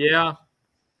yeah,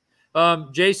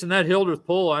 Jason, that Hildreth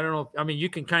pull, I don't know. I mean, you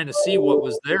can kind of see what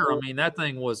was there. I mean, that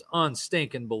thing was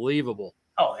unstinking believable.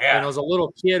 Oh yeah. And as a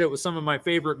little kid, it was some of my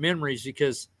favorite memories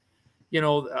because,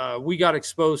 we got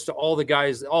exposed to all the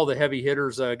guys, all the heavy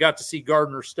hitters. Got to see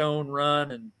Gardner Stone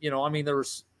run, and I mean, it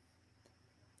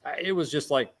was just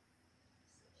like,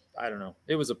 I don't know,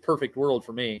 it was a perfect world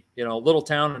for me. Little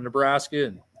town in Nebraska,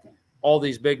 and all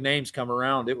these big names come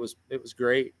around. It was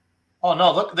great. Oh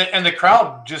no, look, and the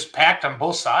crowd just packed on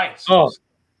both sides. Oh,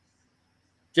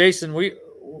 Jason, we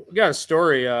got a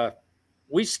story.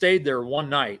 We stayed there one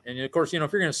night, and of course, if you're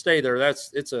going to stay there,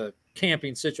 it's a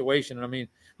camping situation. And I mean,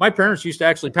 my parents used to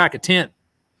actually pack a tent,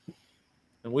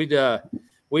 and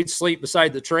we'd sleep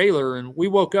beside the trailer. And we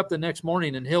woke up the next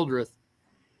morning in Hildreth,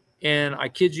 and I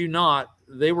kid you not,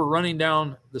 they were running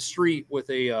down the street with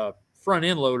a front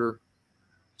end loader,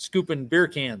 scooping beer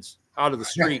cans out of the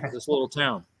street of this little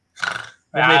town.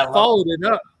 And they followed it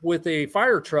up with a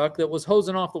fire truck that was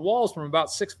hosing off the walls from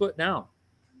about 6 foot down.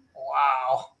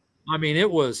 Wow. I mean,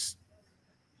 it was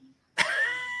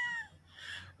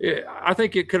I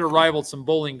think it could have rivaled some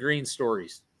Bowling Green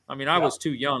stories. I mean, I was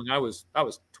too young. I was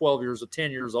 10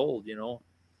 years old,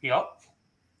 Yep.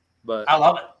 But I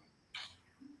love it.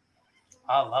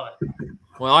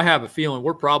 Well, I have a feeling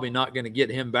we're probably not going to get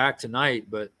him back tonight,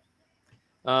 but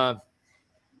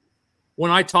when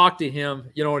I talked to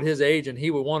him, at his age, and he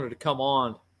wanted to come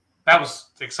on, that was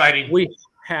exciting. We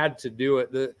had to do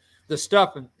it. The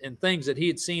stuff and things that he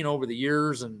had seen over the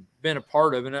years and been a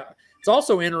part of, and It's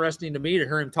also interesting to me to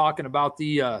hear him talking about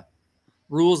the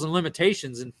rules and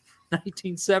limitations in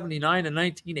 1979 and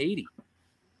 1980.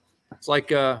 It's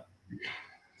like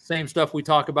same stuff we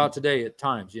talk about today at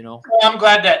times, you know. Well, I'm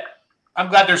glad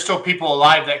there's still people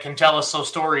alive that can tell us those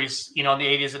stories, you know, in the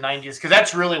 80s and 90s, because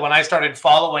that's really when I started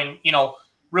following, you know,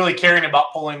 really caring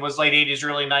about pulling was late 80s,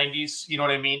 early 90s. You know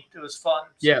what I mean? It was fun.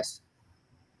 Yes.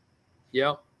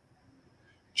 Yeah.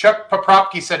 Chuck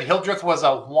Popropke said Hildreth was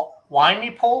a whiny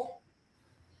pull.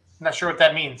 I'm not sure what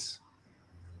that means.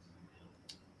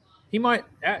 He might,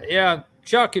 yeah.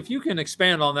 Chuck, if you can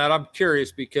expand on that, I'm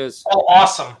curious because. Oh,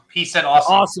 awesome. He said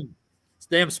awesome. Awesome. It's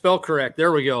damn spell correct.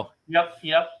 There we go. Yep.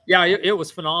 Yeah, it was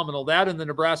phenomenal. That and the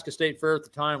Nebraska State Fair at the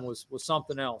time was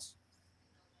something else.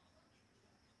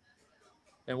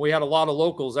 And we had a lot of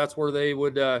locals. That's where they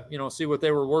would, see what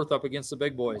they were worth up against the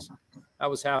big boys. That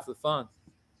was half the fun.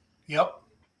 Yep.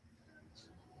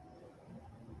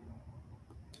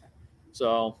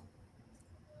 So,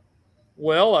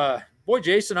 well, boy,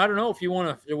 Jason, I don't know if you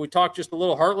want to. We talk just a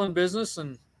little Heartland business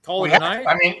and call it a night.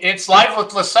 I mean, it's live with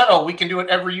Lussetto. We can do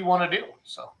whatever you want to do.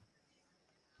 So,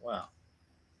 wow,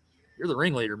 you're the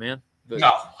ringleader, man. But,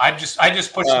 no, I just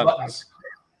push the buttons.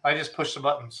 I just push the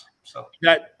buttons. So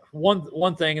that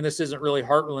one thing, and this isn't really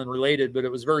Heartland related, but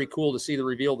it was very cool to see the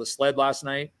reveal of the sled last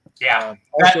night. Yeah,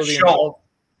 that show.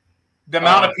 The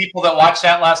amount of people that watched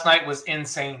that last night was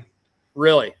insane.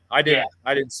 Really, I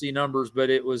didn't see numbers, but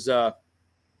it was,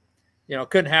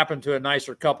 couldn't happen to a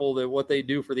nicer couple that what they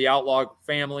do for the Outlaw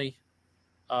family.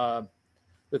 The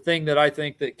thing that I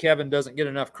think that Kevin doesn't get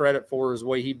enough credit for is the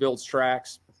way he builds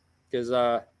tracks, because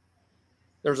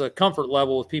there's a comfort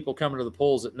level with people coming to the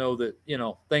pulls that know that, you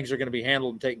know, things are going to be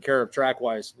handled and taken care of track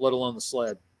wise, let alone the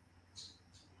sled.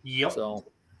 Yep.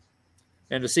 So,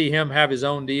 and to see him have his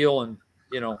own deal, and,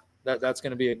 you know, that's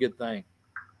going to be a good thing.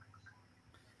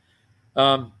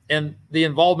 And the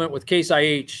involvement with Case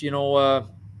IH,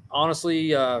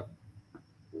 honestly,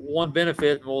 one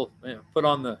benefit, and we'll put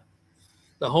on the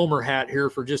Homer hat here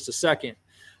for just a second.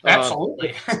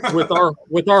 Absolutely. with our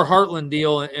Heartland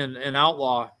deal and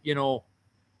Outlaw,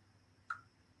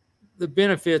 the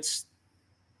benefits.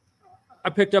 I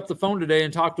picked up the phone today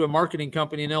and talked to a marketing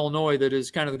company in Illinois that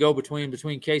is kind of the go-between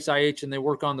between Case IH and they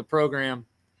work on the program.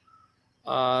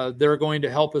 They're going to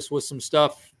help us with some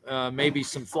stuff, maybe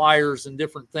some flyers and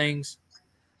different things.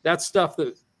 That's stuff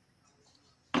that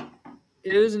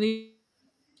it isn't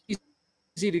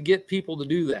easy to get people to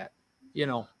do that,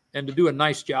 and to do a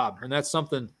nice job. And that's some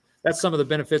of the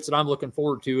benefits that I'm looking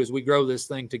forward to as we grow this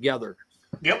thing together.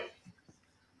 Yep.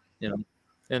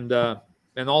 And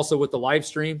also with the live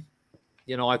stream,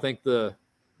 I think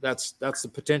that's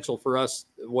the potential for us.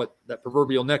 What that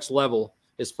proverbial next level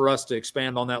is for us to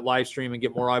expand on that live stream and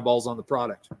get more eyeballs on the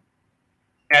product.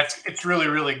 It's really,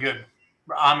 really good.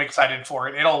 I'm excited for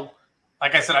it. It'll,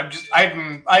 like I said, I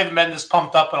haven't been this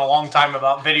pumped up in a long time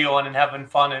about videoing and having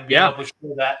fun and being able to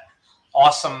show that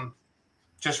awesome,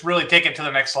 just really take it to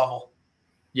the next level.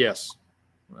 Yes.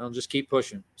 I'll just keep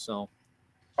pushing. So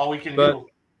all we can do.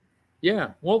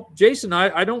 Yeah. Well, Jason,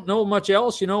 I don't know much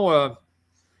else,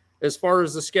 as far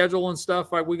as the schedule and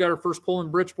stuff. We got our first pull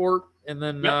in Bridgeport, and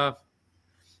then,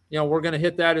 we're going to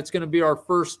hit that. It's going to be our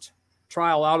first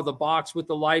trial out of the box with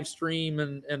the live stream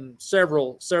and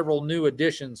several new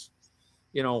additions,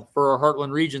 for our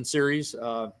Heartland Region series.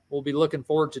 We'll be looking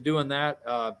forward to doing that.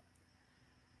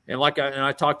 And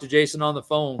I talked to Jason on the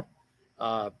phone,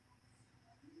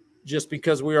 just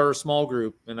because we are a small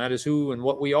group, and that is who and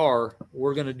what we are,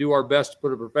 we're going to do our best to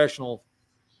put a professional,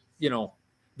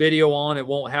 video on. It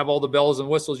won't have all the bells and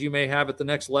whistles you may have at the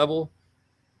next level,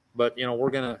 but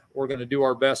we're going to do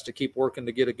our best to keep working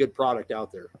to get a good product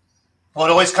out there. Well,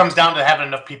 it always comes down to having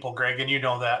enough people, Greg, and you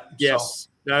know that. Yes.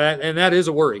 So. And that is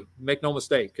a worry. Make no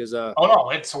mistake. Because oh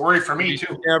no, it's a worry for me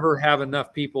too. Never have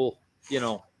enough people,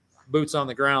 boots on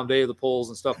the ground, day of the pulls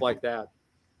and stuff like that.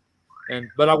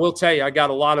 But I will tell you, I got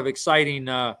a lot of exciting.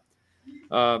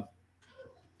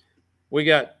 We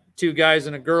got 2 guys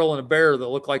and a girl and a bear that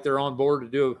look like they're on board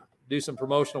to do some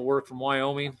promotional work from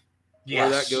Wyoming. Yes.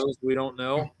 Where that goes, we don't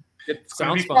know. It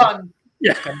sounds fun.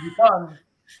 Yeah, it's gonna be fun.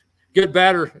 Good,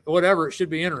 bad, or whatever. It should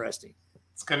be interesting.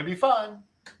 It's gonna be fun.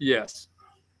 Yes.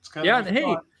 It's gonna be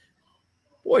fun.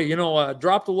 Boy,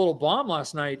 dropped a little bomb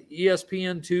last night.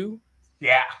 ESPN2.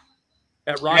 Yeah.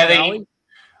 At Rock Valley.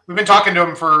 We've been talking to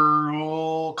him for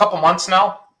a couple months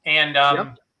now, and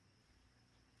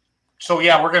so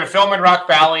we're going to film in Rock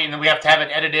Valley, and then we have to have it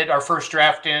edited. Our first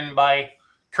draft in by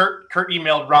Kurt. Kurt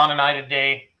emailed Ron and I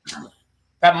today.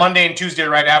 That Monday and Tuesday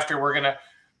right after, we're going to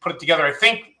put it together. I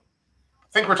think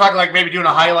we're talking like maybe doing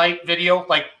a highlight video,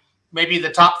 like maybe the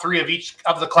top 3 of each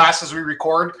of the classes we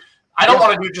record, I don't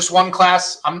want to do just one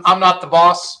class. I'm not the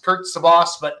boss. Kurt's the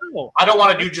boss, but I don't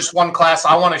want to do just one class.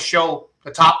 I want to show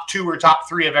the top 2 or top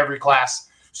 3 of every class.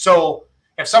 So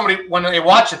if somebody, when they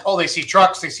watch it, they see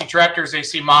trucks, they see tractors, they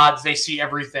see mods, they see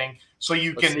everything. So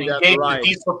you can engage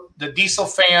the diesel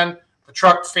fan, the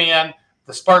truck fan,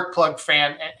 the spark plug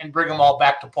fan, and bring them all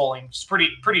back to polling. It's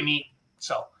pretty neat.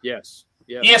 So yes.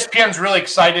 ESPN's really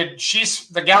excited. She's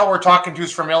the gal we're talking to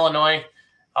is from Illinois,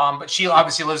 but she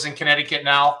obviously lives in Connecticut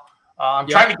now. I'm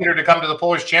trying to get her to come to the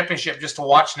Polish Championship just to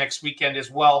watch next weekend as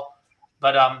well.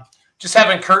 But just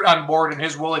having Kurt on board and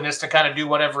his willingness to kind of do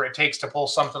whatever it takes to pull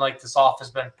something like this off has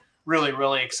been really,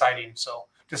 really exciting. So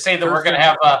to say that we're going to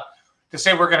have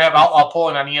Outlaw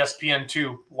polling on ESPN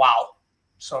too, wow!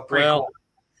 So pretty cool.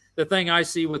 The thing I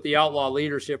see with the Outlaw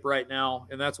leadership right now,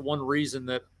 and that's one reason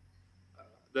that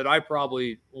I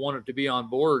probably wanted to be on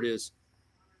board, is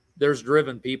there's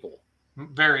driven people.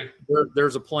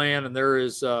 There's a plan, and there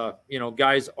is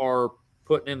guys are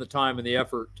putting in the time and the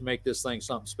effort to make this thing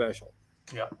something special.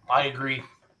 Yeah, I agree.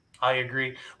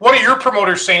 What are your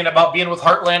promoters saying about being with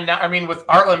Heartland now? I mean, with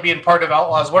Heartland being part of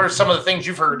Outlaws, what are some of the things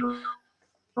you've heard?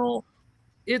 Well,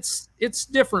 it's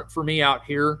different for me out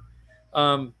here.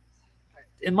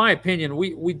 In my opinion,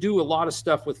 we do a lot of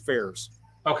stuff with fairs.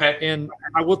 Okay. And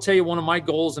I will tell you one of my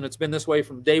goals, and it's been this way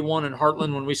from day one in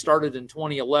Heartland when we started in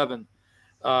 2011.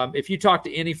 If you talk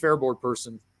to any fair board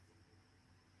person,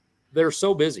 they're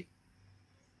so busy.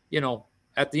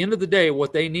 At the end of the day,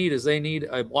 what they need is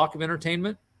a block of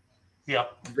entertainment. Yeah.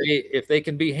 If they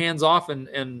can be hands off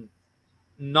and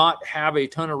not have a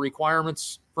ton of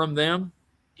requirements from them,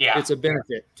 it's a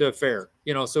benefit to a fair.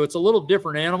 So it's a little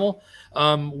different animal.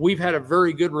 We've had a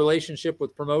very good relationship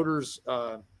with promoters.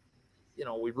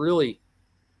 We really,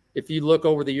 if you look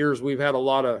over the years, we've had a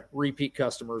lot of repeat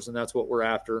customers, and that's what we're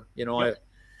after.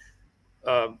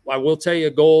 I will tell you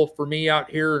a goal for me out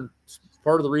here, and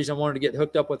part of the reason I wanted to get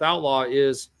hooked up with Outlaw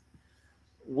is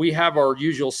we have our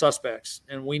usual suspects,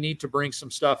 and we need to bring some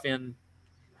stuff in,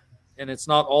 and it's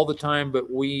not all the time,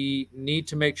 but we need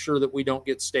to make sure that we don't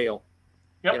get stale.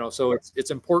 Yep. So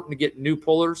it's important to get new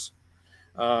pullers,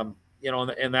 and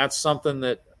that's something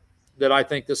that I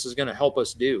think this is going to help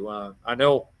us do. I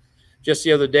know just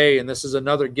the other day, and this is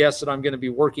another guest that I'm going to be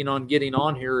working on getting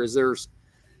on here, is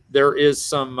there is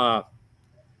some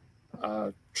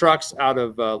trucks out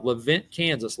of Levant,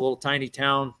 Kansas, a little tiny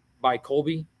town by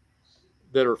Colby,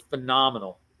 that are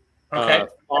phenomenal. Okay.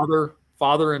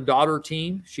 Father and daughter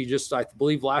team. She just, I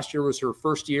believe last year was her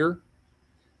first year.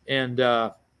 And,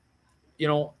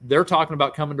 they're talking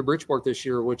about coming to Bridgeport this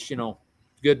year, which,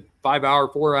 good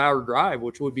 4-hour drive,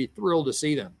 which would be thrilled to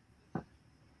see them.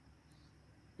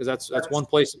 Because that's one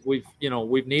place that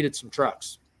we've needed some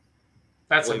trucks.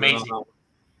 That's amazing.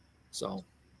 So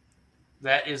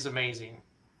that is amazing.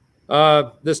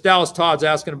 This Dallas Todd's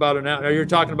asking about you're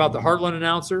talking about the Heartland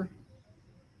announcer?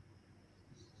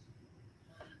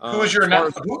 Who is your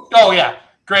announcer? Oh yeah,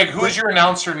 Greg. Who is your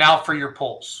announcer now for your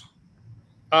polls?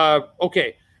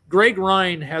 Okay, Greg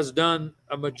Ryan has done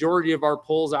a majority of our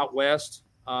polls out west.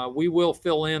 We will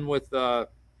fill in with 2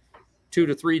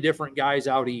 to 3 different guys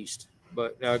out east,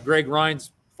 but Greg Ryan's,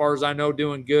 as far as I know,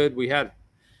 doing good.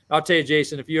 I'll tell you,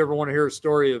 Jason, if you ever want to hear a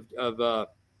story of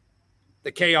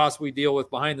the chaos we deal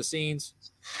with behind the scenes,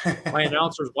 my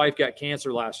announcer's wife got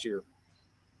cancer last year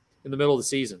in the middle of the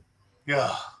season.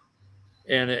 Yeah.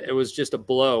 And it was just a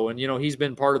blow. And, he's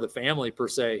been part of the family per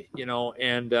se,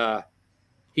 and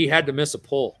he had to miss a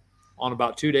pull on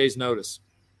about 2 days' notice.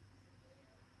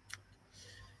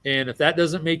 And if that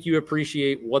doesn't make you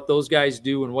appreciate what those guys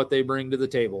do and what they bring to the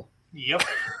table, yep,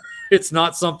 it's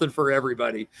not something for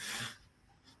everybody.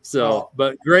 So,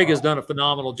 but Greg has done a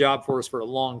phenomenal job for us for a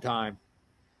long time.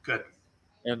 Good.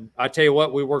 And I tell you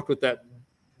what, we worked with that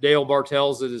Dale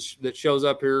Bartels that shows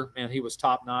up here, and he was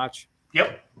top notch.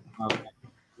 Yep.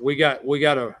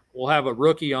 We'll have a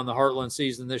rookie on the Heartland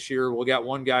season this year. We got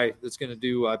one guy that's going to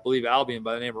do, I believe, Albion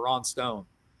by the name of Ron Stone.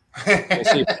 We'll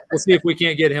see if we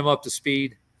can't get him up to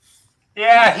speed.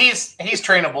 Yeah, he's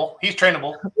trainable. He's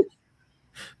trainable.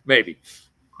 Maybe.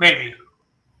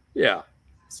 Yeah.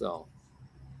 So.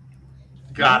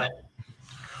 Got it.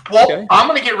 Well, okay. I'm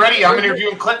going to get ready. I'm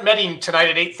interviewing Clint Medding tonight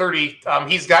at 8:30.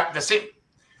 He's got the same.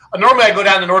 Normally, I go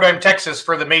down to Nordheim, Texas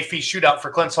for the May Feast shootout for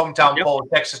Clint's hometown poll,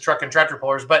 Texas Truck and Tractor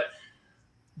Pullers. But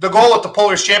the goal with the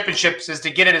Pullers Championships is to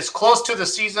get it as close to the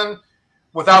season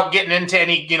without getting into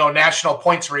any national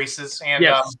points races. And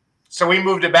so we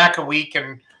moved it back a week,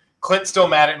 and Clint's still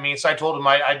mad at me. So I told him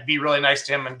I'd be really nice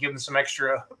to him and give him some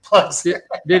extra plugs.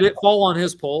 Did it fall on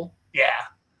his poll? Yeah.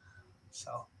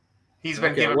 So he's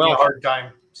been giving me a hard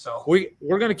time. So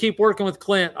we're going to keep working with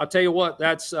Clint. I'll tell you what,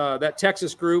 that's that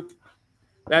Texas group.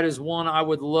 that is one I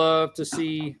would love to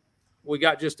see. We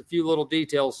got just a few little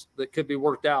details that could be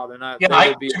worked out, and that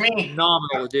would be a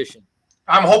phenomenal addition.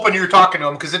 I'm hoping you're talking to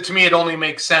him, because to me it only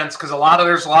makes sense, because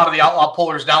there's a lot of the Outlaw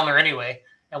pullers down there anyway,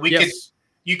 and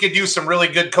you could do some really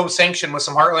good co-sanction with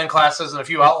some Heartland classes and a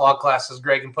few Outlaw classes,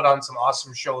 Greg, and put on some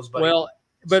awesome shows. Buddy. Well,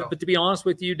 but to be honest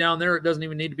with you, down there it doesn't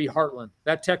even need to be Heartland.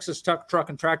 That Texas Truck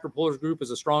and Tractor Pullers group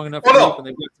is a strong enough group, and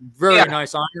they've got some very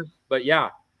nice iron. But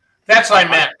that's what I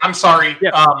meant. I'm sorry. Yeah.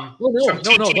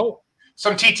 No.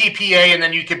 Some TTPA, and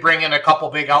then you could bring in a couple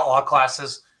big Outlaw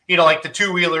classes, like the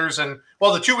two-wheelers. And,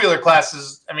 the two-wheeler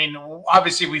classes, I mean,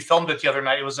 obviously we filmed it the other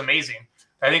night. It was amazing.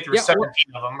 I think there were 17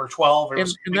 of them or 12.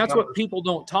 And that's what people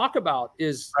don't talk about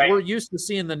is we're used to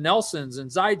seeing the Nelsons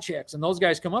and Zycheks and those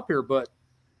guys come up here. But,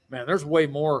 man, there's way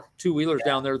more two-wheelers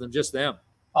down there than just them.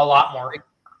 A lot more.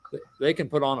 They can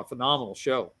put on a phenomenal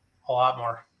show. A lot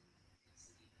more.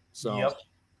 So,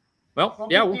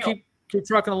 we'll keep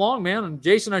trucking along, man. And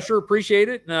Jason, I sure appreciate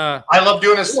it. I love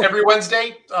doing this every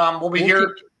Wednesday. We'll be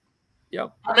here.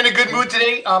 I'm in a good mood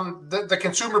today. The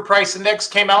consumer price index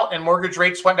came out and mortgage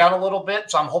rates went down a little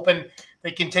bit. So I'm hoping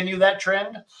they continue that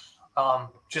trend.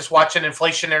 Just watching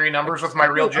inflationary numbers with my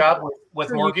real job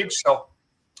with mortgage. So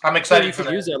I'm excited for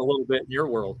that. Use that a little bit in your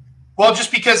world. Well,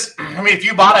 just because, if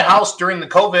you bought a house during the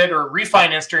COVID or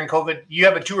refinanced during COVID, you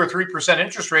have a 2 or 3%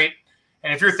 interest rate.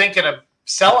 And if you're thinking of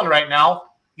selling right now,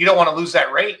 you don't want to lose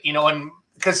that rate, and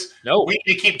because we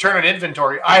need to keep turning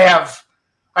inventory.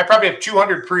 I probably have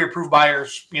 200 pre-approved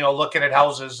buyers, looking at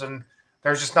houses, and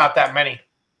there's just not that many.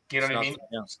 You know what I mean?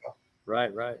 Yeah. So.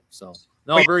 Right. So,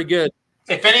 very good.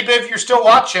 If anybody, if you're still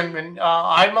watching, and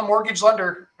I'm a mortgage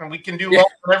lender, and we can do loans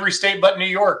in every state but New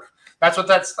York. That's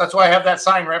why I have that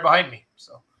sign right behind me.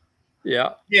 So,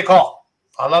 give me a call.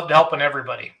 I love helping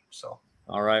everybody. So,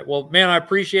 all right. Well, man, I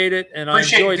appreciate it, and I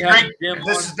enjoyed having Jim.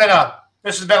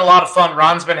 This has been a lot of fun.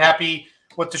 Ron's been happy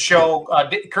with the show.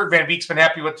 Kurt Van Beek's been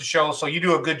happy with the show. So you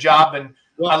do a good job, and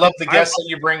I love the guests that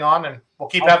you bring on, and we'll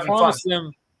keep having fun. I promise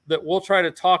them that we'll try to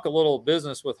talk a little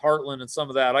business with Heartland and some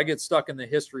of that. I get stuck in the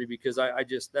history because I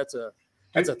just that's a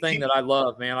thing that I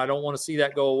love, man. I don't want to see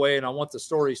that go away, and I want the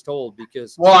stories told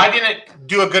because. Well, I didn't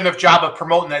do a good enough job of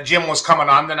promoting that Jim was coming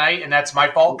on tonight, and that's my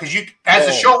fault because as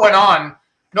the show went on.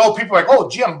 No, people are like, oh,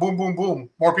 Jim, boom, boom, boom.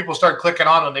 More people started clicking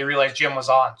on when they realized Jim was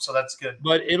on, so that's good.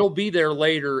 But it'll be there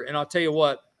later, and I'll tell you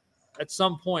what, at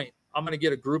some point, I'm going to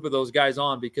get a group of those guys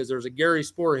on because there's a Gary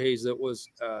Sporhays that was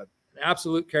an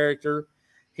absolute character.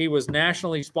 He was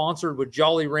nationally sponsored with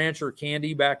Jolly Rancher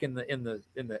candy back in the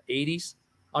 80s.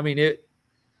 I mean, it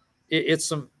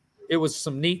was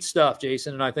some neat stuff,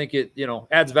 Jason, and I think it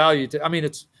adds value to. I mean,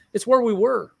 it's where we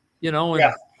were, and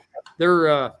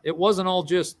there it wasn't all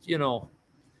just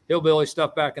hillbilly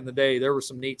stuff back in the day. There was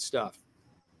some neat stuff.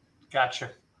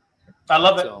 Gotcha. I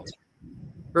love it. So,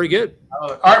 very good. I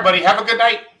love it. All right, buddy. Have a good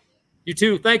night. You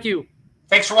too. Thank you.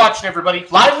 Thanks for watching, everybody.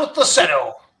 Live with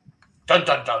Lussetto. Dun,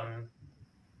 dun, dun.